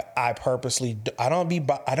reason why I purposely, I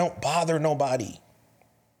don't bother nobody.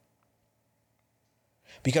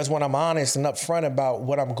 Because when I'm honest and upfront about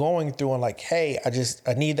what I'm going through and like, hey,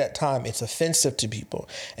 I need that time, it's offensive to people.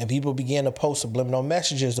 And people begin to post subliminal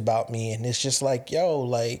messages about me. And it's just like, yo,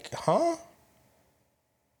 like, huh?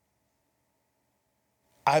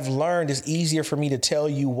 I've learned it's easier for me to tell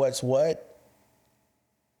you what's what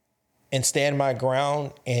and stand my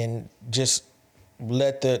ground and just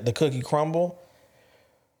let the cookie crumble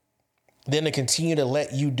than to continue to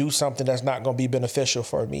let you do something that's not going to be beneficial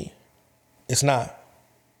for me. It's not.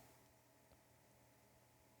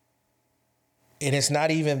 And it's not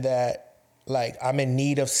even that like I'm in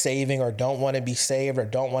need of saving or don't want to be saved or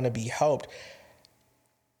don't want to be helped.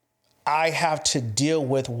 I have to deal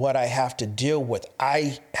with what I have to deal with.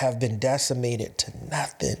 I have been decimated to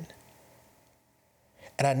nothing.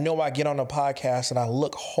 And I know I get on a podcast and I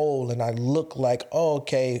look whole and I look like, oh,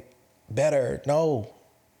 okay, better. No,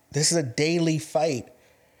 this is a daily fight.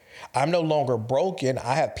 I'm no longer broken.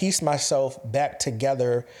 I have pieced myself back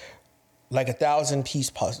together like a 1,000-piece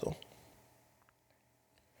puzzle.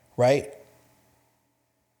 Right?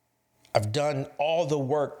 I've done all the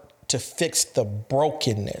work to fix the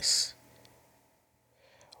brokenness.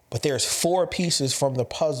 But there's 4 pieces from the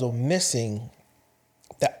puzzle missing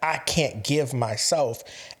that I can't give myself,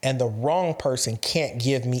 and the wrong person can't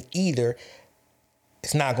give me either.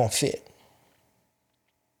 It's not going to fit.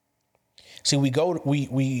 See, we go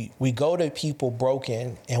to people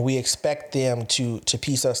broken and we expect them to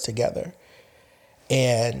piece us together.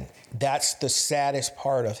 And that's the saddest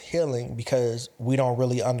part of healing because we don't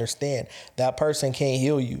really understand. That person can't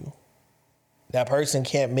heal you. That person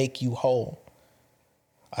can't make you whole.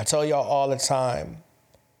 I tell y'all all the time,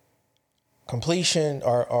 completion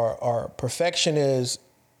or perfection is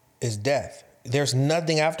death. There's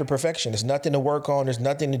nothing after perfection. There's nothing to work on. There's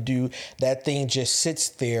nothing to do. That thing just sits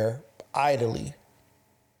there idly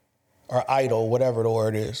or idle, whatever the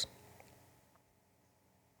word is.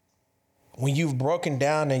 When you've broken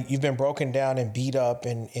down and you've been broken down and beat up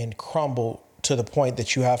and crumbled to the point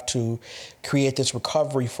that you have to create this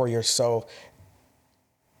recovery for yourself,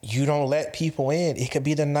 you don't let people in. It could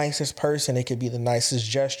be the nicest person. It could be the nicest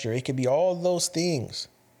gesture. It could be all those things.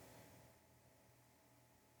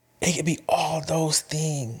 It could be all those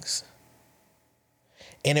things.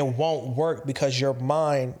 And it won't work because your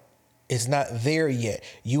mind is not there yet.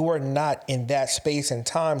 You are not in that space and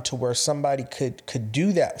time to where somebody could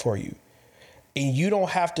do that for you. And you don't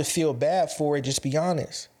have to feel bad for it. Just be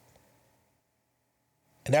honest.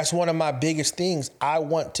 And that's one of my biggest things. I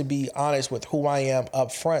want to be honest with who I am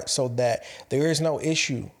up front so that there is no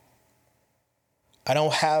issue. I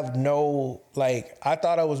don't have no, like, I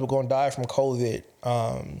thought I was going to die from COVID.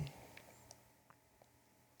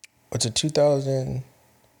 What's it, 2000?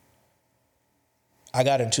 I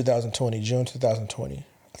got it in 2020, June 2020.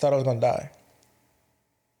 I thought I was going to die.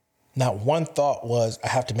 Not one thought was, I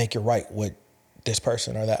have to make it right with this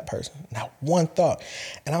person or that person. Not one thought.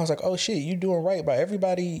 And I was like, oh shit, you doing right by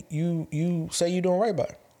everybody you say you doing right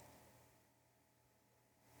by.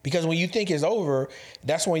 Because when you think it's over,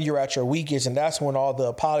 that's when you're at your weakest, and that's when all the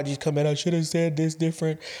apologies come in. I should have said this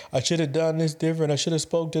different. I should have done this different. I should have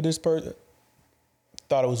spoke to this person.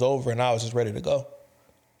 Thought it was over, and I was just ready to go.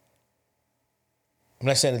 I'm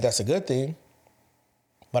not saying that that's a good thing,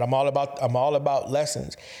 but I'm all about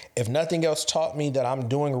lessons. If nothing else taught me that I'm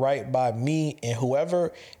doing right by me and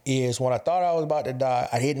whoever is, when I thought I was about to die,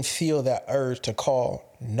 I didn't feel that urge to call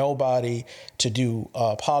nobody to do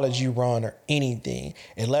an apology run or anything.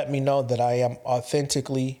 It let me know that I am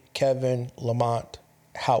authentically Kevin Lamont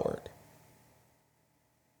Howard.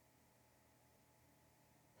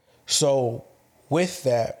 So with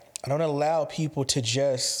that, I don't allow people to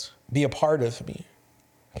just be a part of me.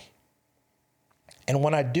 And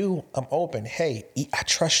when I do, I'm open. Hey, I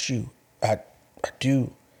trust you. I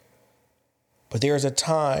do. But there's a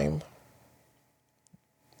time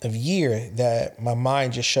of year that my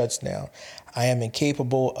mind just shuts down. I am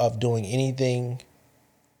incapable of doing anything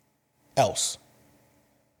else.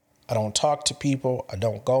 I don't talk to people. I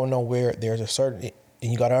don't go nowhere. There's a certain,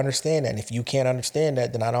 and you got to understand that. And if you can't understand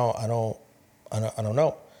that, then I don't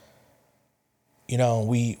know. You know,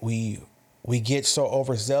 we get so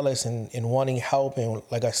overzealous in wanting help. And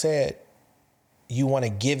like I said, you want to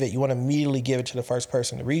give it, you want to immediately give it to the first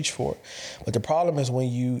person to reach for. But the problem is when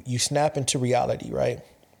you snap into reality, right?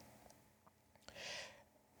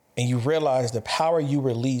 And you realize the power you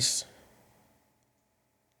release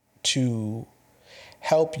to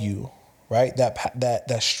help you, right?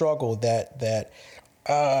 That struggle, that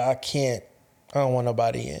I don't want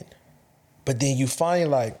nobody in. But then you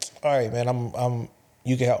find like, all right, man,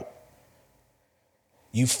 you can help.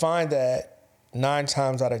 You find that 9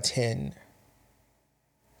 times out of 10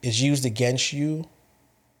 is used against you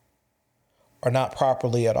or not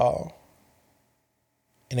properly at all.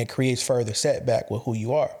 And it creates further setback with who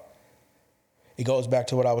you are. It goes back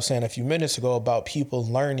to what I was saying a few minutes ago about people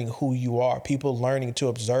learning who you are, people learning to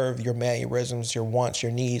observe your mannerisms, your wants,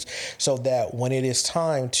 your needs, so that when it is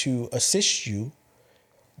time to assist you,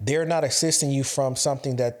 they're not assisting you from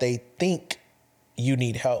something that they think you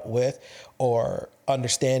need help with or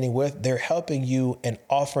understanding with. They're helping you and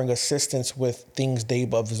offering assistance with things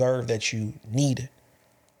they've observed that you need.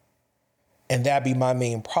 And that be my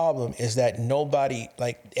main problem, is that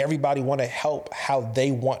everybody want to help how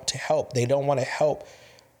they want to help. They don't want to help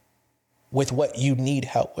with what you need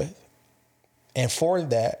help with. And for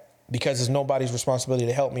that, because it's nobody's responsibility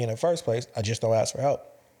to help me in the first place, I just don't ask for help.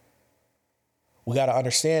 We got to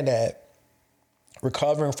understand that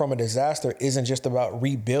recovering from a disaster isn't just about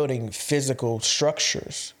rebuilding physical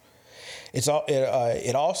structures.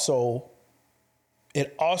 It also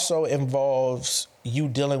involves you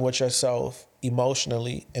dealing with yourself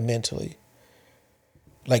emotionally and mentally.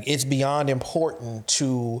 Like, it's beyond important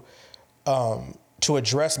to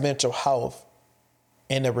address mental health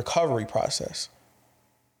in the recovery process.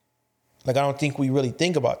 Like, I don't think we really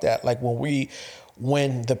think about that. Like,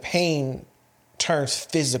 when the pain turns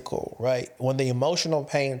physical, right? When the emotional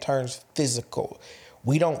pain turns physical,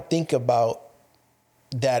 we don't think about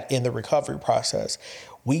that in the recovery process.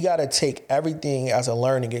 We got to take everything as a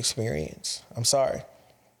learning experience. I'm sorry.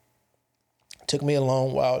 It took me a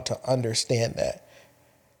long while to understand that.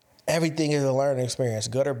 Everything is a learning experience,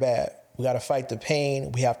 good or bad. We got to fight the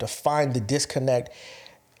pain. We have to find the disconnect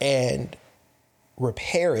and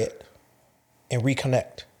repair it and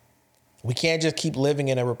reconnect. We can't just keep living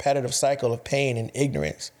in a repetitive cycle of pain and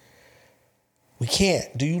ignorance. We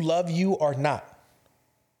can't. Do you love you or not?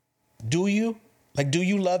 Do you? Like, do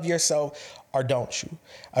you love yourself or don't you?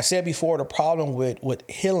 I said before, the problem with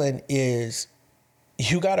healing is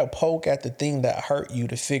you got to poke at the thing that hurt you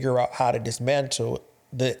to figure out how to dismantle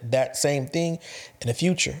that same thing in the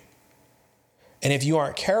future. And if you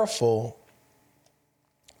aren't careful,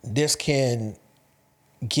 this can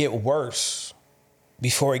get worse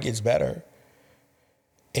before it gets better.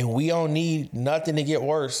 And we don't need nothing to get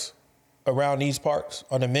worse around these parts,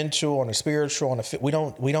 on the mental, on the spiritual, on the we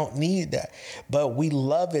don't need that. But we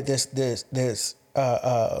love it. This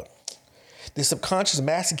subconscious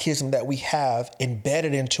masochism that we have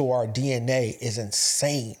embedded into our DNA is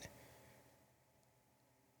insane.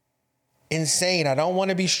 insane. I don't want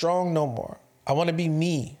to be strong no more. I want to be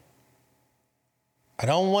me. I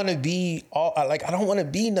don't want to be I don't want to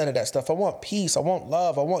be none of that stuff. I want peace. I want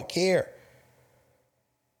love. I want care.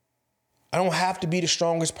 I don't have to be the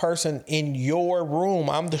strongest person in your room.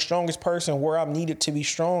 I'm the strongest person where I'm needed to be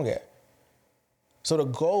strong at. So the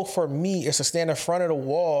goal for me is to stand in front of the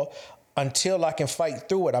wall until I can fight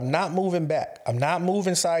through it. I'm not moving back. I'm not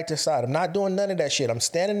moving side to side. I'm not doing none of that shit. I'm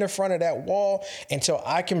standing in front of that wall until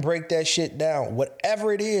I can break that shit down,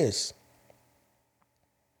 whatever it is.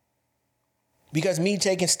 Because me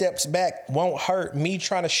taking steps back won't hurt. Me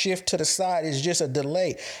trying to shift to the side is just a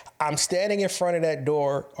delay. I'm standing in front of that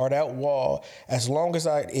door or that wall as long as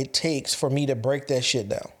it takes for me to break that shit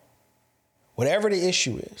down. Whatever the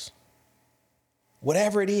issue is.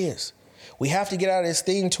 Whatever it is. We have to get out of this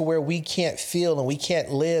thing to where we can't feel and we can't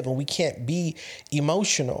live and we can't be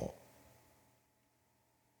emotional.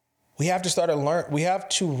 We have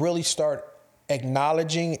to really start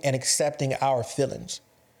acknowledging and accepting our feelings.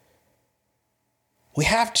 We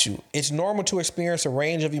have to. It's normal to experience a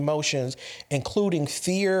range of emotions, including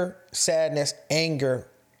fear, sadness, anger,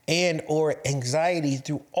 and or anxiety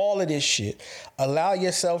through all of this shit. Allow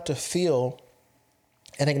yourself to feel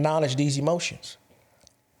and acknowledge these emotions.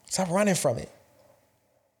 Stop running from it.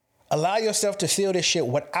 Allow yourself to feel this shit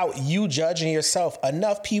without you judging yourself.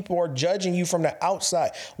 Enough people are judging you from the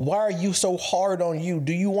outside. Why are you so hard on you?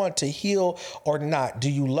 Do you want to heal or not? Do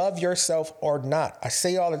you love yourself or not? I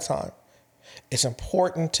say all the time. It's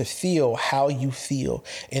important to feel how you feel.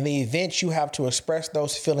 In the event you have to express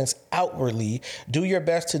those feelings outwardly, do your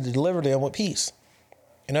best to deliver them with peace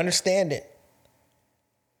and understand it.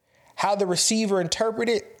 How the receiver interpret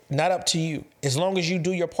it, not up to you. As long as you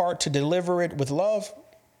do your part to deliver it with love,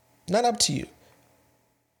 not up to you.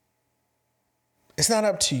 It's not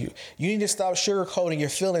up to you. You need to stop sugarcoating your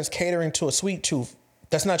feelings, catering to a sweet tooth.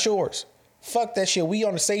 That's not yours. Fuck that shit. We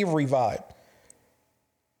on a savory vibe.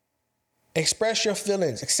 Express your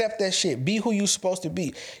feelings. Accept that shit. Be who you're supposed to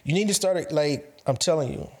be. You need to start, I'm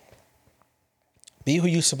telling you, be who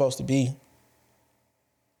you're supposed to be.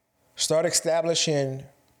 Start establishing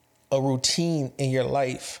a routine in your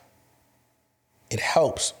life. It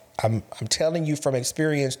helps. I'm telling you from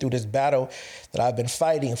experience through this battle that I've been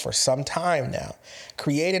fighting for some time now.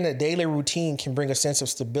 Creating a daily routine can bring a sense of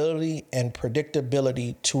stability and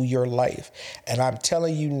predictability to your life. And I'm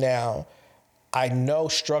telling you now, I know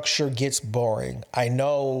structure gets boring. I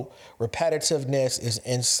know repetitiveness is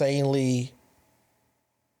insanely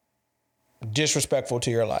disrespectful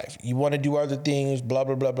to your life. You want to do other things, blah,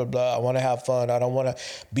 blah, blah, blah, blah. I want to have fun. I don't want to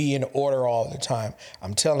be in order all the time.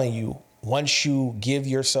 I'm telling you, once you give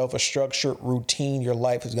yourself a structured routine, your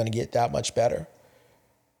life is going to get that much better.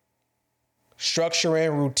 Structure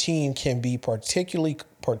and routine can be particularly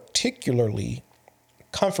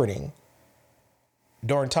comforting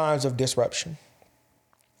during times of disruption.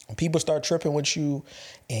 When people start tripping with you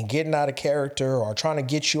and getting out of character or trying to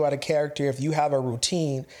get you out of character, if you have a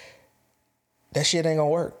routine, that shit ain't gonna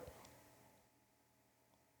work.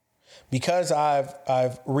 Because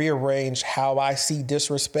I've rearranged how I see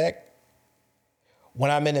disrespect, when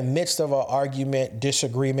I'm in the midst of an argument,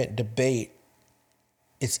 disagreement, debate,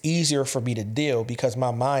 it's easier for me to deal because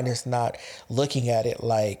my mind is not looking at it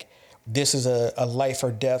like this is a life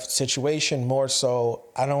or death situation. More so,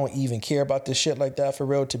 I don't even care about this shit like that for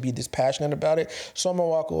real to be this passionate about it. So I'm gonna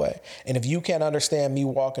walk away. And if you can't understand me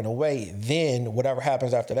walking away, then whatever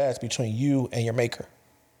happens after that is between you and your maker.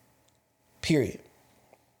 Period.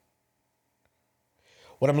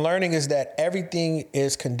 What I'm learning is that everything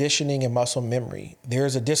is conditioning and muscle memory.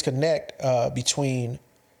 There's a disconnect between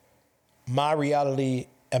my reality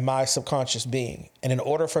and my subconscious being. And in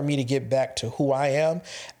order for me to get back to who I am,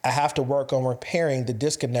 I have to work on repairing the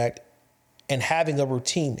disconnect, and having a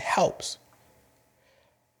routine helps.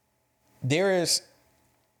 There's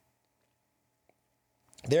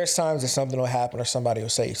times that something will happen or somebody will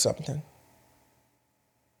say something.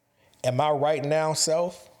 And my right now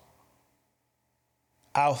self,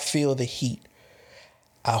 I'll feel the heat.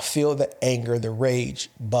 I'll feel the anger, the rage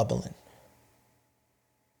bubbling.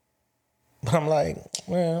 But I'm like,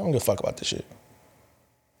 well, I don't give a fuck about this shit.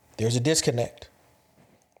 There's a disconnect.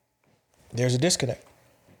 There's a disconnect.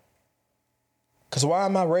 Because why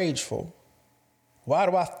am I rageful? Why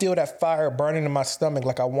do I feel that fire burning in my stomach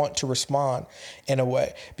like I want to respond in a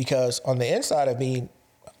way? Because on the inside of me,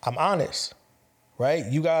 I'm honest, right?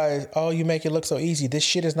 You guys, oh, you make it look so easy. This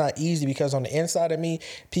shit is not easy because on the inside of me,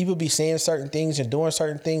 people be saying certain things and doing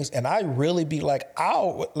certain things. And I really be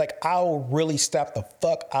I'll really step the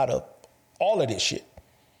fuck out of all of this shit.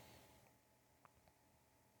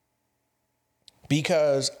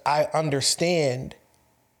 Because I understand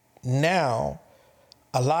now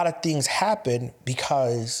a lot of things happen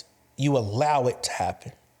because you allow it to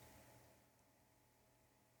happen.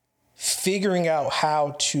 Figuring out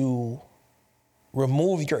how to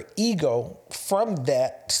remove your ego from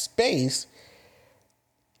that space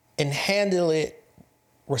and handle it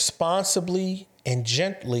responsibly and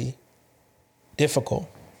gently, difficult.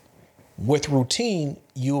 With routine,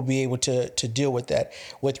 you will be able to deal with that.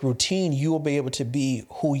 With routine, you will be able to be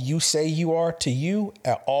who you say you are to you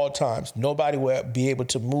at all times. Nobody will be able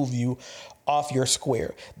to move you off your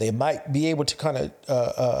square. They might be able to kind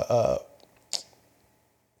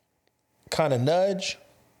of nudge,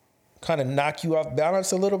 kind of knock you off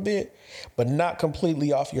balance a little bit, but not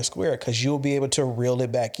completely off your square, because you'll be able to reel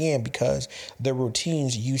it back in because the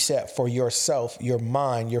routines you set for yourself, your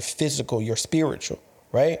mind, your physical, your spiritual,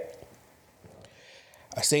 right?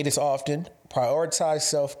 I say this often, prioritize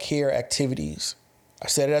self-care activities. I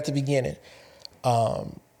said it at the beginning.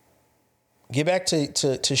 Get back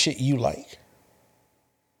to shit you like,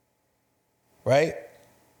 right?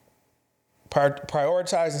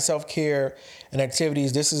 Prioritizing self-care and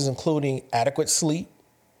activities. This is including adequate sleep,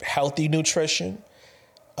 healthy nutrition,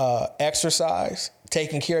 exercise.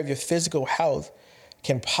 Taking care of your physical health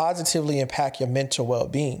can positively impact your mental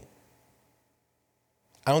well-being.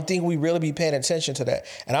 I don't think we really be paying attention to that.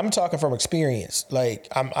 And I'm talking from experience. Like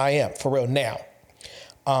I am for real now.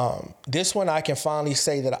 This one I can finally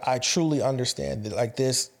say that I truly understand that, like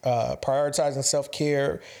this, prioritizing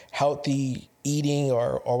self-care, healthy eating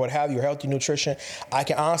or what have you, or healthy nutrition. I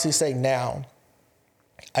can honestly say now,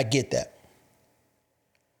 I get that.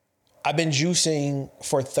 I've been juicing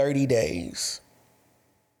for 30 days.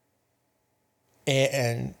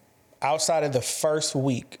 And outside of the first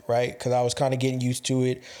week, right? Because I was kind of getting used to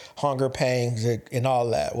it, hunger pangs and all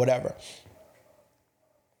that, whatever.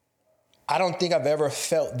 I don't think I've ever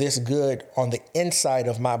felt this good on the inside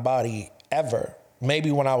of my body ever.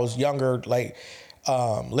 Maybe when I was younger, like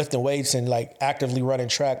lifting weights and like actively running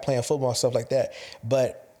track, playing football and stuff like that.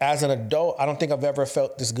 But as an adult, I don't think I've ever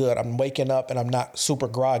felt this good. I'm waking up and I'm not super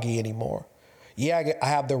groggy anymore. Yeah, I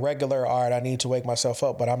have the regular, all right, I need to wake myself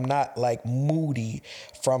up, but I'm not like moody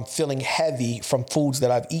from feeling heavy from foods that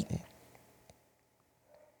I've eaten.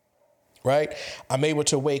 Right? I'm able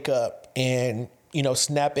to wake up and,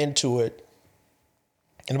 snap into it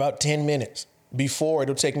in about 10 minutes. Before,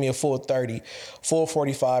 it'll take me a full 30, full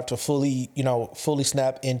 45 to fully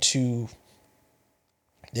snap into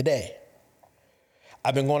the day.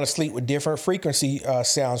 I've been going to sleep with different frequency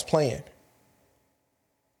sounds playing.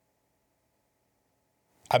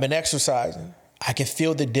 I've been exercising. I can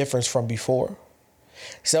feel the difference from before.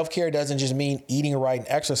 Self-care doesn't just mean eating right and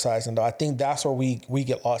exercising, though. I think that's where we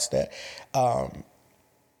get lost at.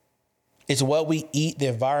 It's what we eat, the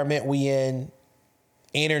environment we in,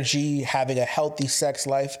 energy, having a healthy sex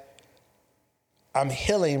life. I'm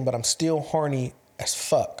healing, but I'm still horny as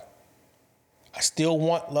fuck. I still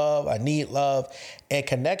want love. I need love and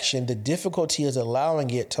connection. The difficulty is allowing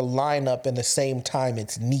it to line up in the same time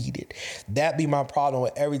it's needed. That be my problem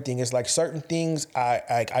with everything. It's like certain things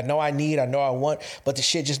I know I need, I know I want, but the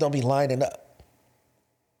shit just don't be lining up.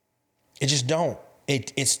 It just don't.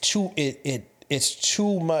 It's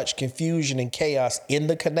too much confusion and chaos in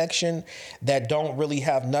the connection that don't really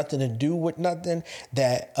have nothing to do with nothing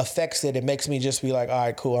that affects it. It makes me just be like, all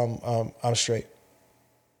right, cool, I'm straight.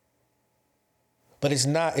 But it's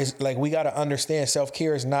like we got to understand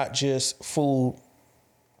self-care is not just food,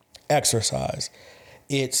 exercise.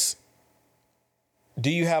 It's,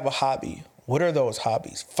 do you have a hobby? What are those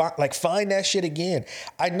hobbies? Find that shit again.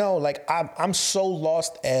 I know, like I'm so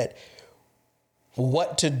lost at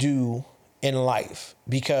what to do in life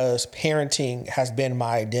because parenting has been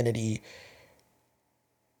my identity.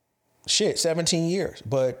 17 years,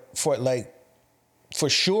 but for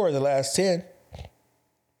sure the last 10.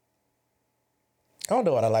 I don't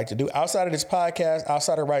know what I like to do. Outside of this podcast,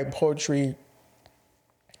 outside of writing poetry,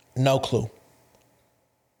 no clue.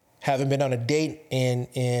 Haven't been on a date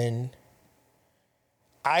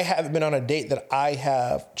I haven't been on a date that I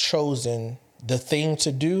have chosen the thing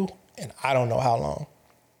to do, and I don't know how long.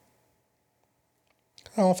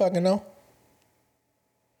 I don't fucking know.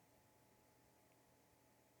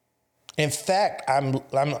 In fact, I'm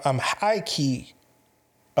high key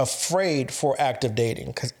afraid for active dating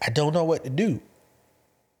because I don't know what to do.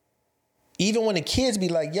 Even when the kids be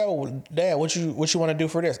like, yo, Dad, what you want to do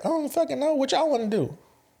for this? I don't fucking know what y'all want to do.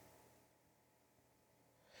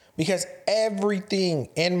 Because everything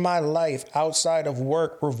in my life outside of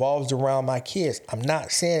work revolves around my kids. I'm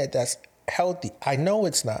not saying that that's healthy. I know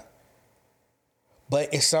it's not.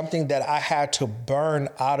 But it's something that I had to burn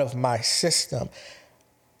out of my system.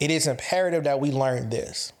 It is imperative that we learn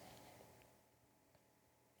this.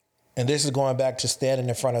 And this is going back to standing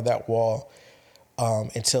in front of that wall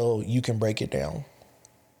until you can break it down.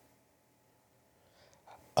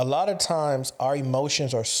 A lot of times our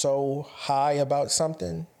emotions are so high about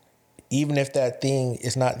something, even if that thing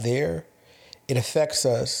is not there, it affects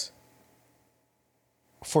us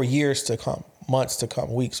for years to come, months to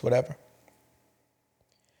come, weeks, whatever.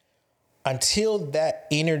 Until that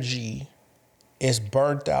energy is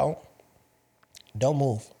burnt out, don't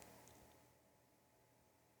move.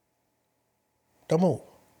 Don't move.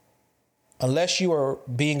 Unless you are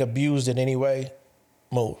being abused in any way,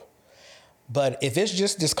 move. But if it's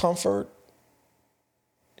just discomfort,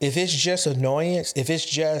 if it's just annoyance, if it's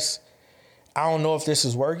just, I don't know if this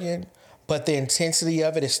is working, but the intensity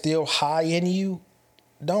of it is still high in you,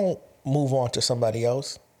 don't move on to somebody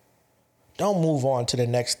else. Don't move on to the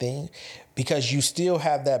next thing, because you still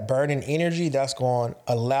have that burning energy that's going to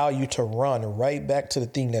allow you to run right back to the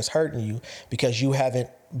thing that's hurting you because you haven't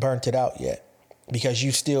burnt it out yet. Because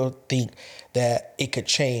you still think that it could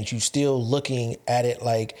change. You still looking at it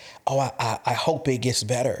like, oh, I hope it gets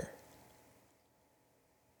better.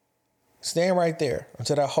 Stand right there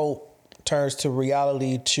until that hope turns to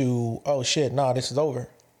reality to, oh shit, nah, this is over.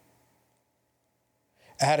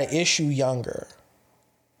 I had an issue younger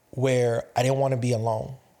where I didn't want to be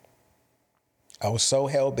alone. I was so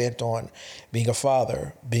hell-bent on being a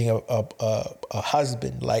father, being a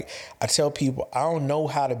husband. Like, I tell people, I don't know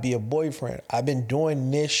how to be a boyfriend. I've been doing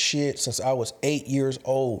this shit since I was 8 years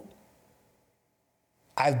old.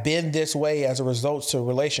 I've been this way as a result to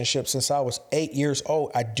relationships since I was 8 years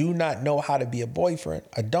old. I do not know how to be a boyfriend.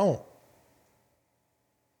 I don't.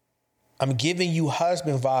 I'm giving you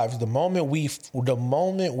husband vibes. The moment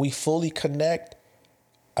we fully connect,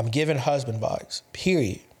 I'm giving husband vibes,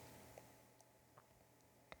 period.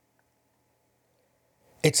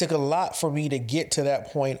 It took a lot for me to get to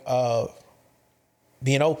that point of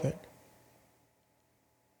being open.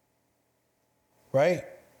 Right?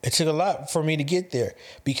 It took a lot for me to get there,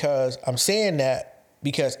 because I'm saying that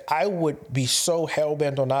because I would be so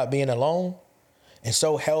hell-bent on not being alone and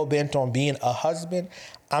so hell-bent on being a husband.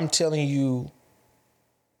 I'm telling you,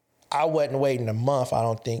 I wasn't waiting a month, I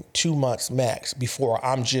don't think, 2 months max before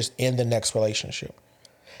I'm just in the next relationship.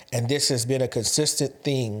 And this has been a consistent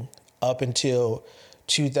thing up until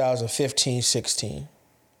 2015, 16.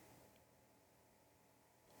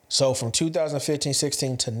 So from 2015,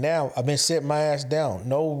 16 to now, I've been sitting my ass down.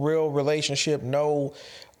 No real relationship, nobody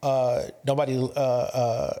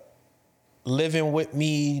living with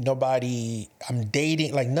me, nobody I'm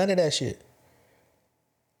dating, like none of that shit.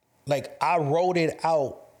 Like, I wrote it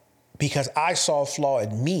out because I saw a flaw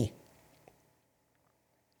in me.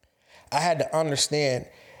 I had to understand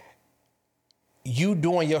you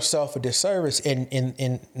doing yourself a disservice.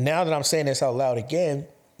 And now that I'm saying this out loud again,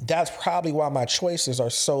 that's probably why my choices are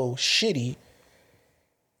so shitty,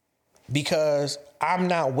 because I'm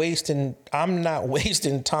not wasting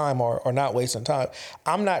time or not wasting time.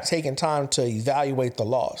 I'm not taking time to evaluate the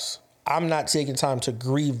loss. I'm not taking time to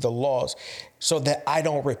grieve the loss so that I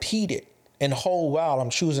don't repeat it. And whole while I'm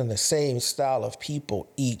choosing the same style of people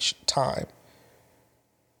each time.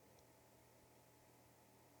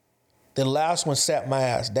 The last one sat my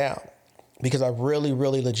ass down because I really,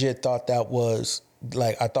 really legit thought that was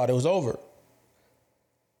like, I thought it was over.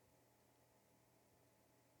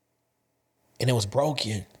 And it was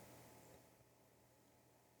broken.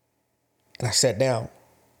 And I sat down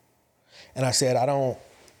and I said, I don't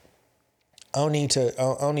need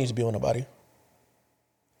to be with nobody.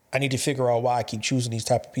 I need to figure out why I keep choosing these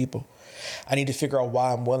type of people. I need to figure out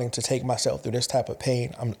why I'm willing to take myself through this type of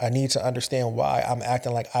pain. I need to understand why I'm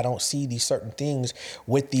acting like I don't see these certain things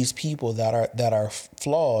with these people that are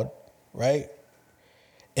flawed, right?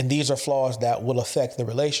 And these are flaws that will affect the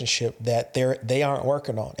relationship that they aren't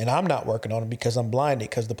working on. And I'm not working on them because I'm blinded,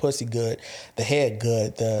 because the pussy good, the head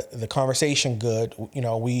good, the conversation good. You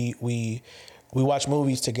know, we watch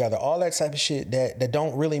movies together, all that type of shit that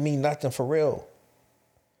don't really mean nothing for real.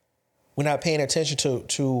 We're not paying attention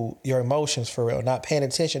to your emotions for real, not paying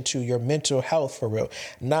attention to your mental health for real,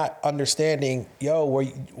 not understanding,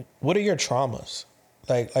 what are your traumas?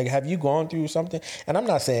 Like, have you gone through something? And I'm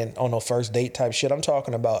not saying on no first date type shit. I'm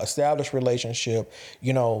talking about established relationship,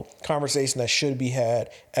 conversation that should be had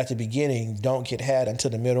at the beginning don't get had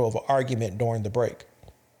until the middle of an argument during the break.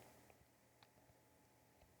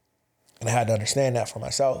 And I had to understand that for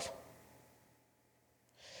myself.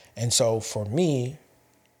 And so for me,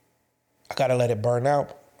 I got to let it burn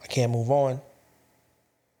out. I can't move on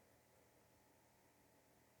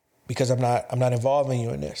because I'm not involving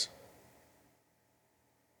you in this.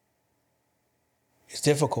 It's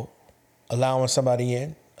difficult allowing somebody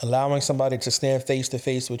in, Allowing somebody to stand face to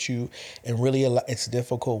face with you, and really it's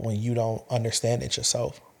difficult when you don't understand it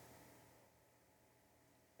yourself.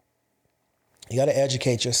 You got to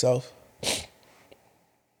educate yourself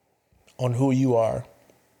on who you are,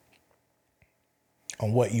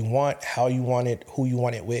 on what you want, how you want it, who you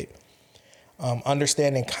want it with.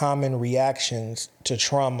 Understanding common reactions to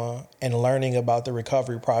trauma and learning about the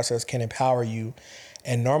recovery process can empower you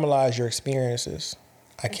and normalize your experiences.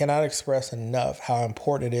 I cannot express enough how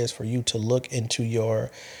important it is for you to look into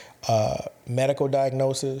your medical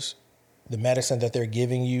diagnosis, the medicine that they're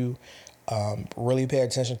giving you. Really pay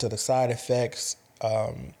attention to the side effects.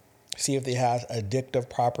 See if they have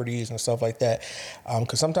addictive properties and stuff like that.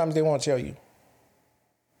 Because sometimes they won't tell you.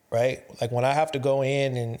 Right? Like when I have to go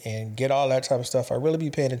in and get all that type of stuff, I really be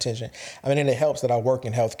paying attention. I mean, and it helps that I work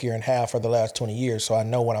in healthcare and have for the last 20 years. So I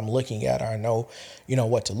know what I'm looking at, or I know,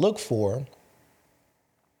 what to look for.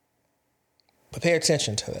 But pay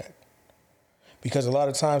attention to that. Because a lot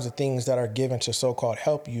of times the things that are given to so-called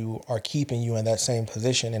help you are keeping you in that same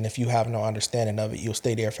position. And if you have no understanding of it, you'll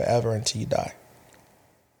stay there forever until you die.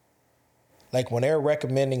 Like when they're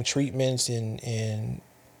recommending treatments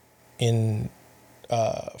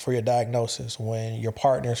for your diagnosis, when your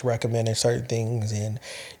partner's recommending certain things and,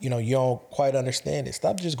 you don't quite understand it,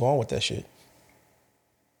 stop just going with that shit.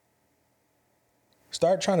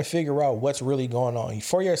 Start trying to figure out what's really going on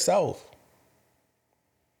for yourself.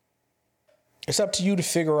 It's up to you to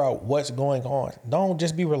figure out what's going on. Don't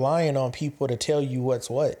just be relying on people to tell you what's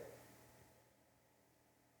what.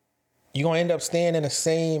 You're going to end up staying in the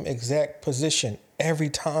same exact position every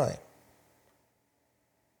time.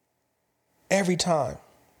 Every time.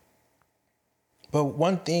 But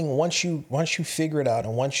one thing, once you figure it out,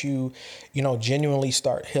 and once you genuinely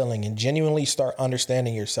start healing and genuinely start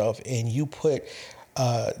understanding yourself, and you put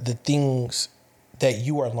the things that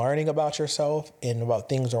you are learning about yourself and about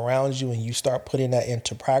things around you, and you start putting that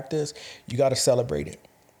into practice, you got to celebrate it.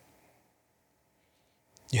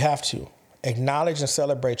 You have to acknowledge and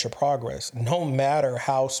celebrate your progress, no matter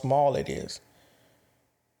how small it is.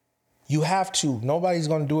 You have to. Nobody's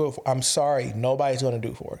going to do it. I'm sorry. Nobody's going to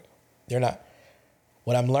do it for it. They're not.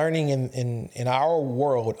 What I'm learning in our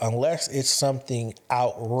world, unless it's something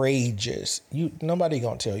outrageous, nobody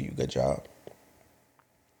going to tell you good job.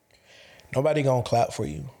 Nobody going to clap for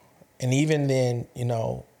you. And even then,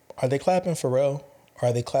 are they clapping for real? Or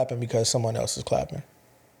are they clapping because someone else is clapping?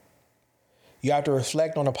 You have to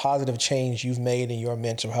reflect on a positive change you've made in your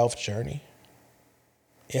mental health journey.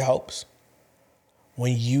 It helps.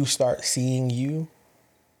 When you start seeing you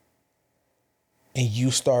and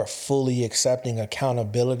you start fully accepting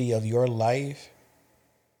accountability of your life,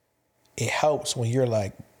 it helps when you're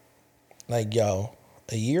like, yo,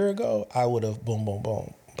 a year ago, I would have boom, boom,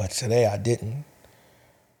 boom. But today I didn't.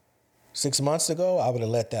 6 months ago, I would have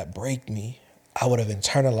let that break me. I would have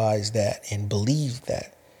internalized that and believed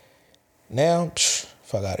that. Now,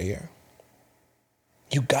 fuck out of here.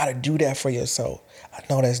 You got to do that for yourself. I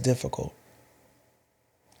know that's difficult.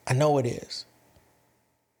 I know it is.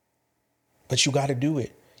 But you got to do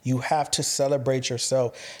it. You have to celebrate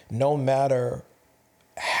yourself, no matter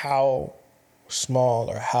how small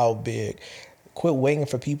or how big. Quit waiting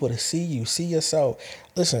for people to see you. See yourself.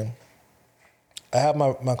 Listen, I have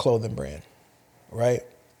my clothing brand, right?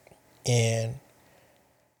 And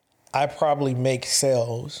I probably make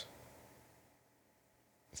sales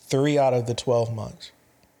 3 out of the 12 months.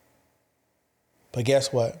 But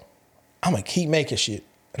guess what? I'm going to keep making shit.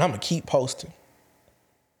 And I'm going to keep posting.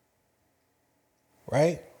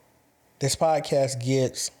 Right? This podcast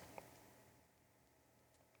gets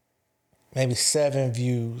maybe 7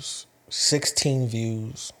 views, 16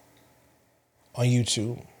 views on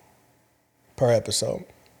YouTube per episode.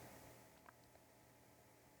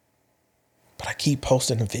 But I keep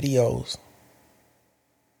posting the videos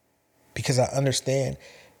because I understand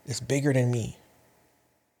it's bigger than me.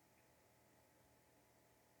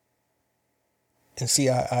 And see,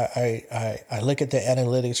 I look at the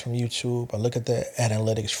analytics from YouTube. I look at the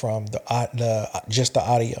analytics from just the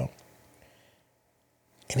audio,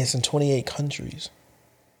 and it's in 28 countries.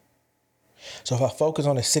 So if I focus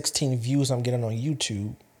on the 16 views I'm getting on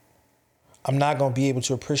YouTube, I'm not going to be able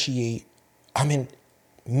to appreciate.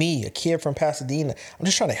 Me, a kid from Pasadena. I'm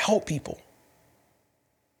just trying to help people.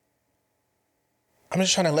 I'm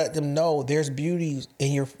just trying to let them know there's beauty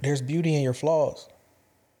in your flaws.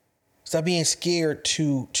 Stop being scared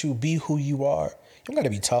to be who you are. You don't got to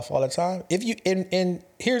be tough all the time. And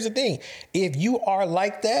here's the thing. If you are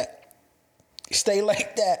like that, stay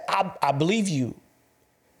like that. I believe you,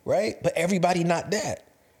 right? But everybody not that.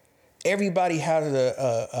 Everybody has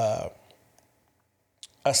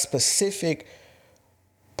a specific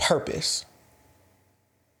purpose.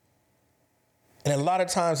 And a lot of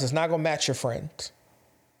times it's not going to match your friends.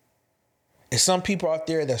 There's some people out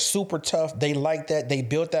there that's super tough. They like that. They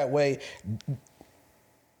built that way.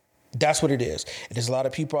 That's what it is. And there's a lot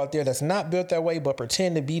of people out there that's not built that way, but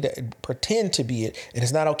pretend to be it. And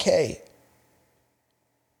it's not okay.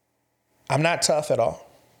 I'm not tough at all.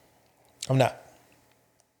 I'm not.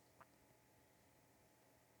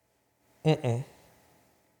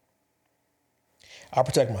 I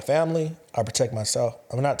protect my family. I protect myself.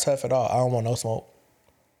 I'm not tough at all. I don't want no smoke.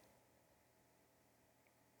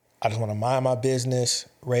 I just want to mind my business,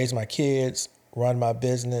 raise my kids, run my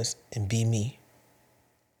business, and be me.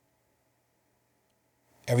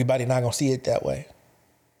 Everybody not going to see it that way.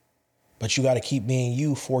 But you got to keep being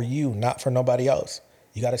you for you, not for nobody else.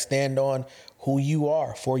 You got to stand on who you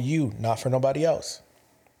are for you, not for nobody else.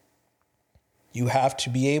 You have to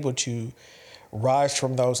be able to rise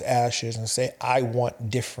from those ashes and say, I want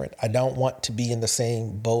different. I don't want to be in the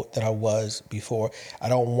same boat that I was before. I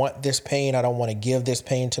don't want this pain. I don't want to give this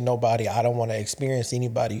pain to nobody. I don't want to experience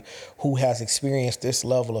anybody who has experienced this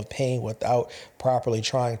level of pain without properly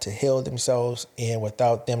trying to heal themselves and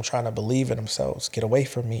without them trying to believe in themselves. Get away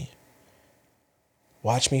from me.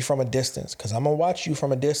 Watch me from a distance, because I'm going to watch you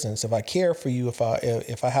from a distance. If I care for you, if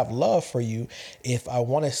I have love for you, if I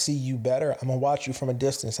want to see you better, I'm going to watch you from a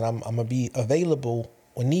distance, and I'm going to be available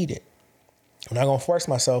when needed. I'm not going to force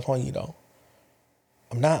myself on you, though.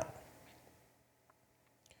 I'm not.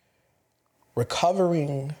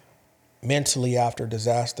 Recovering mentally after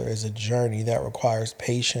disaster is a journey that requires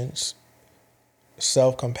patience,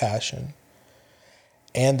 self-compassion,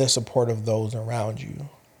 and the support of those around you.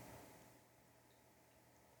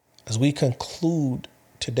 As we conclude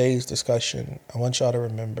today's discussion, I want y'all to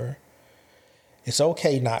remember it's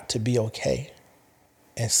okay not to be okay.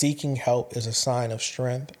 And seeking help is a sign of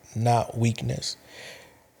strength, not weakness.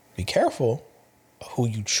 Be careful who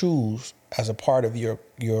you choose as a part of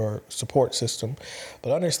your support system.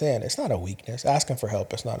 But understand, it's not a weakness. Asking for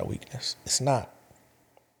help is not a weakness. It's not.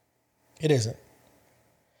 It isn't.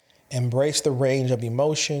 Embrace the range of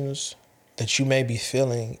emotions that you may be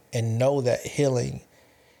feeling and know that healing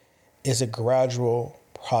is a gradual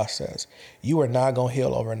process. You are not going to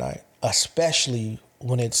heal overnight, especially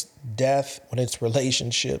when it's death, when it's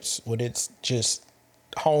relationships, when it's just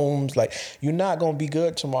homes. Like, you're not going to be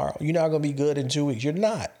good tomorrow. You're not going to be good in 2 weeks. You're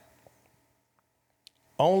not.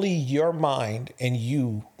 Only your mind and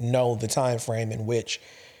you know the time frame in which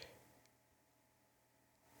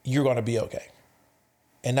you're going to be okay.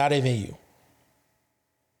 And not even you.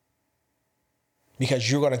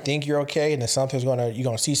 Because you're going to think you're okay, and then you're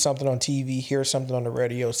going to see something on TV, hear something on the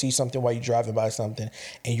radio, see something while you're driving by something,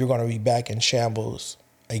 and you're going to be back in shambles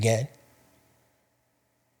again.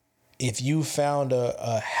 If you found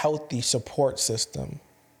a healthy support system,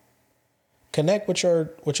 connect with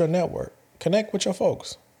your network, connect with your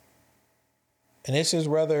folks. And this is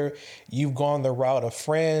whether you've gone the route of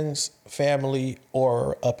friends, family,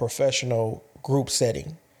 or a professional group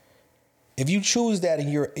setting. If you choose that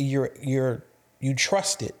and you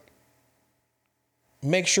trust it,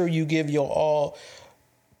 make sure you give your all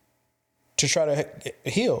to try to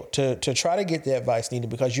heal, to try to get the advice needed,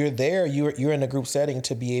 because you're there, you're in a group setting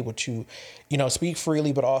to be able to, speak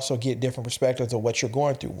freely, but also get different perspectives of what you're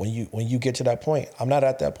going through when you get to that point. I'm not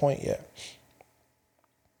at that point yet.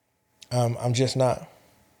 I'm just not.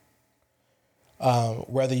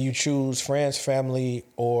 Whether you choose friends, family,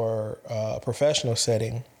 or a professional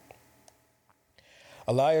setting,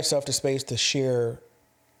 allow yourself the space to share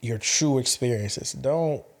your true experiences.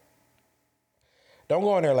 Don't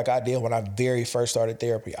go in there like I did when I very first started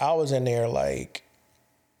therapy. I was in there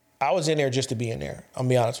just to be in there. I'll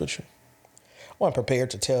be honest with you. I wasn't prepared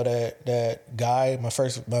to tell that guy, my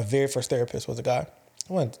very first therapist was a guy.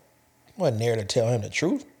 I wasn't there to tell him the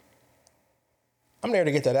truth. I'm there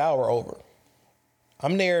to get that hour over.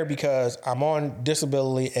 I'm there because I'm on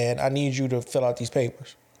disability and I need you to fill out these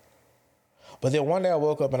papers. But then one day I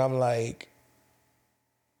woke up and I'm like,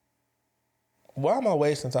 why am I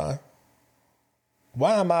wasting time?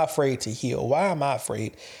 Why am I afraid to heal? Why am I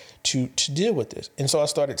afraid to deal with this? And so I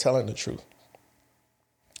started telling the truth.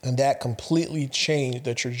 And that completely changed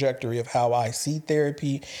the trajectory of how I see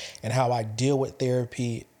therapy and how I deal with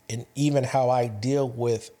therapy, and even how I deal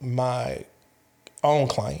with my own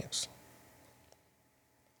clients.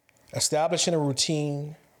 Establishing a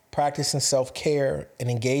routine, practicing self-care, and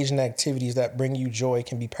engaging in activities that bring you joy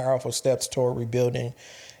can be powerful steps toward rebuilding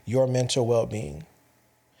your mental well-being.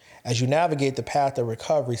 As you navigate the path of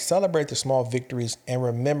recovery, celebrate the small victories and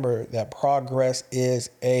remember that progress is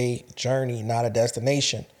a journey, not a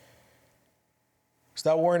destination.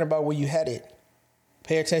 Stop worrying about where you're headed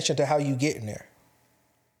Pay attention to how you get in there.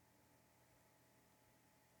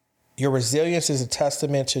 Your resilience is a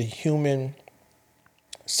testament to the human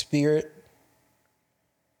spirit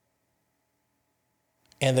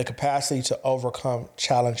and the capacity to overcome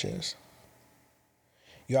challenges.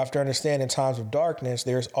 You have to understand in times of darkness,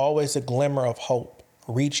 there's always a glimmer of hope.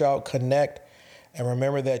 Reach out, connect, and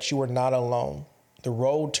remember that you are not alone. The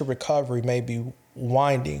road to recovery may be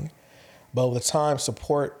winding, but with time,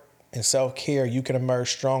 support, and self-care, you can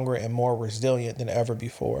emerge stronger and more resilient than ever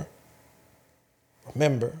before.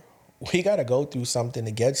 Remember, we got to go through something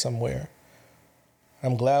to get somewhere.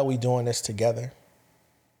 I'm glad we're doing this together.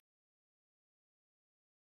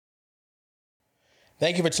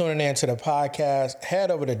 Thank you for tuning in to the podcast. Head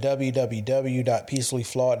over to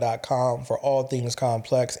www.peacefullyflawed.com for all things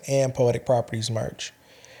complex and Poetic Properties merch.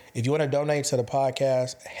 If you want to donate to the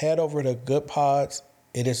podcast, head over to Good Pods.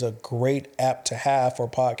 It is a great app to have for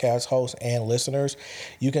podcast hosts and listeners.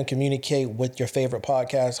 You can communicate with your favorite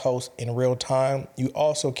podcast host in real time. You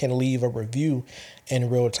also can leave a review in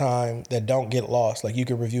real time that don't get lost. Like you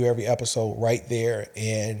can review every episode right there,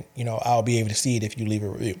 and I'll be able to see it if you leave a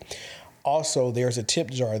review. Also, there's a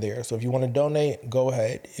tip jar there. So if you want to donate, go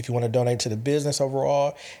ahead. If you want to donate to the business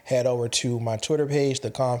overall, head over to my Twitter page,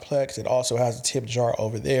 The Complex. It also has a tip jar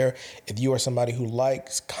over there. If you are somebody who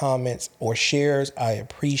likes, comments, or shares, I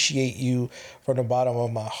appreciate you from the bottom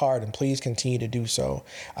of my heart, and please continue to do so.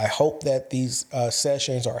 I hope that these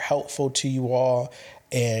sessions are helpful to you all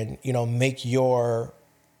and, make your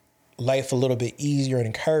life a little bit easier and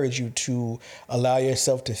encourage you to allow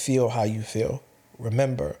yourself to feel how you feel.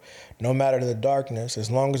 Remember, no matter the darkness,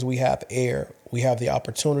 as long as we have air, we have the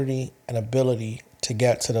opportunity and ability to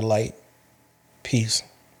get to the light. Peace.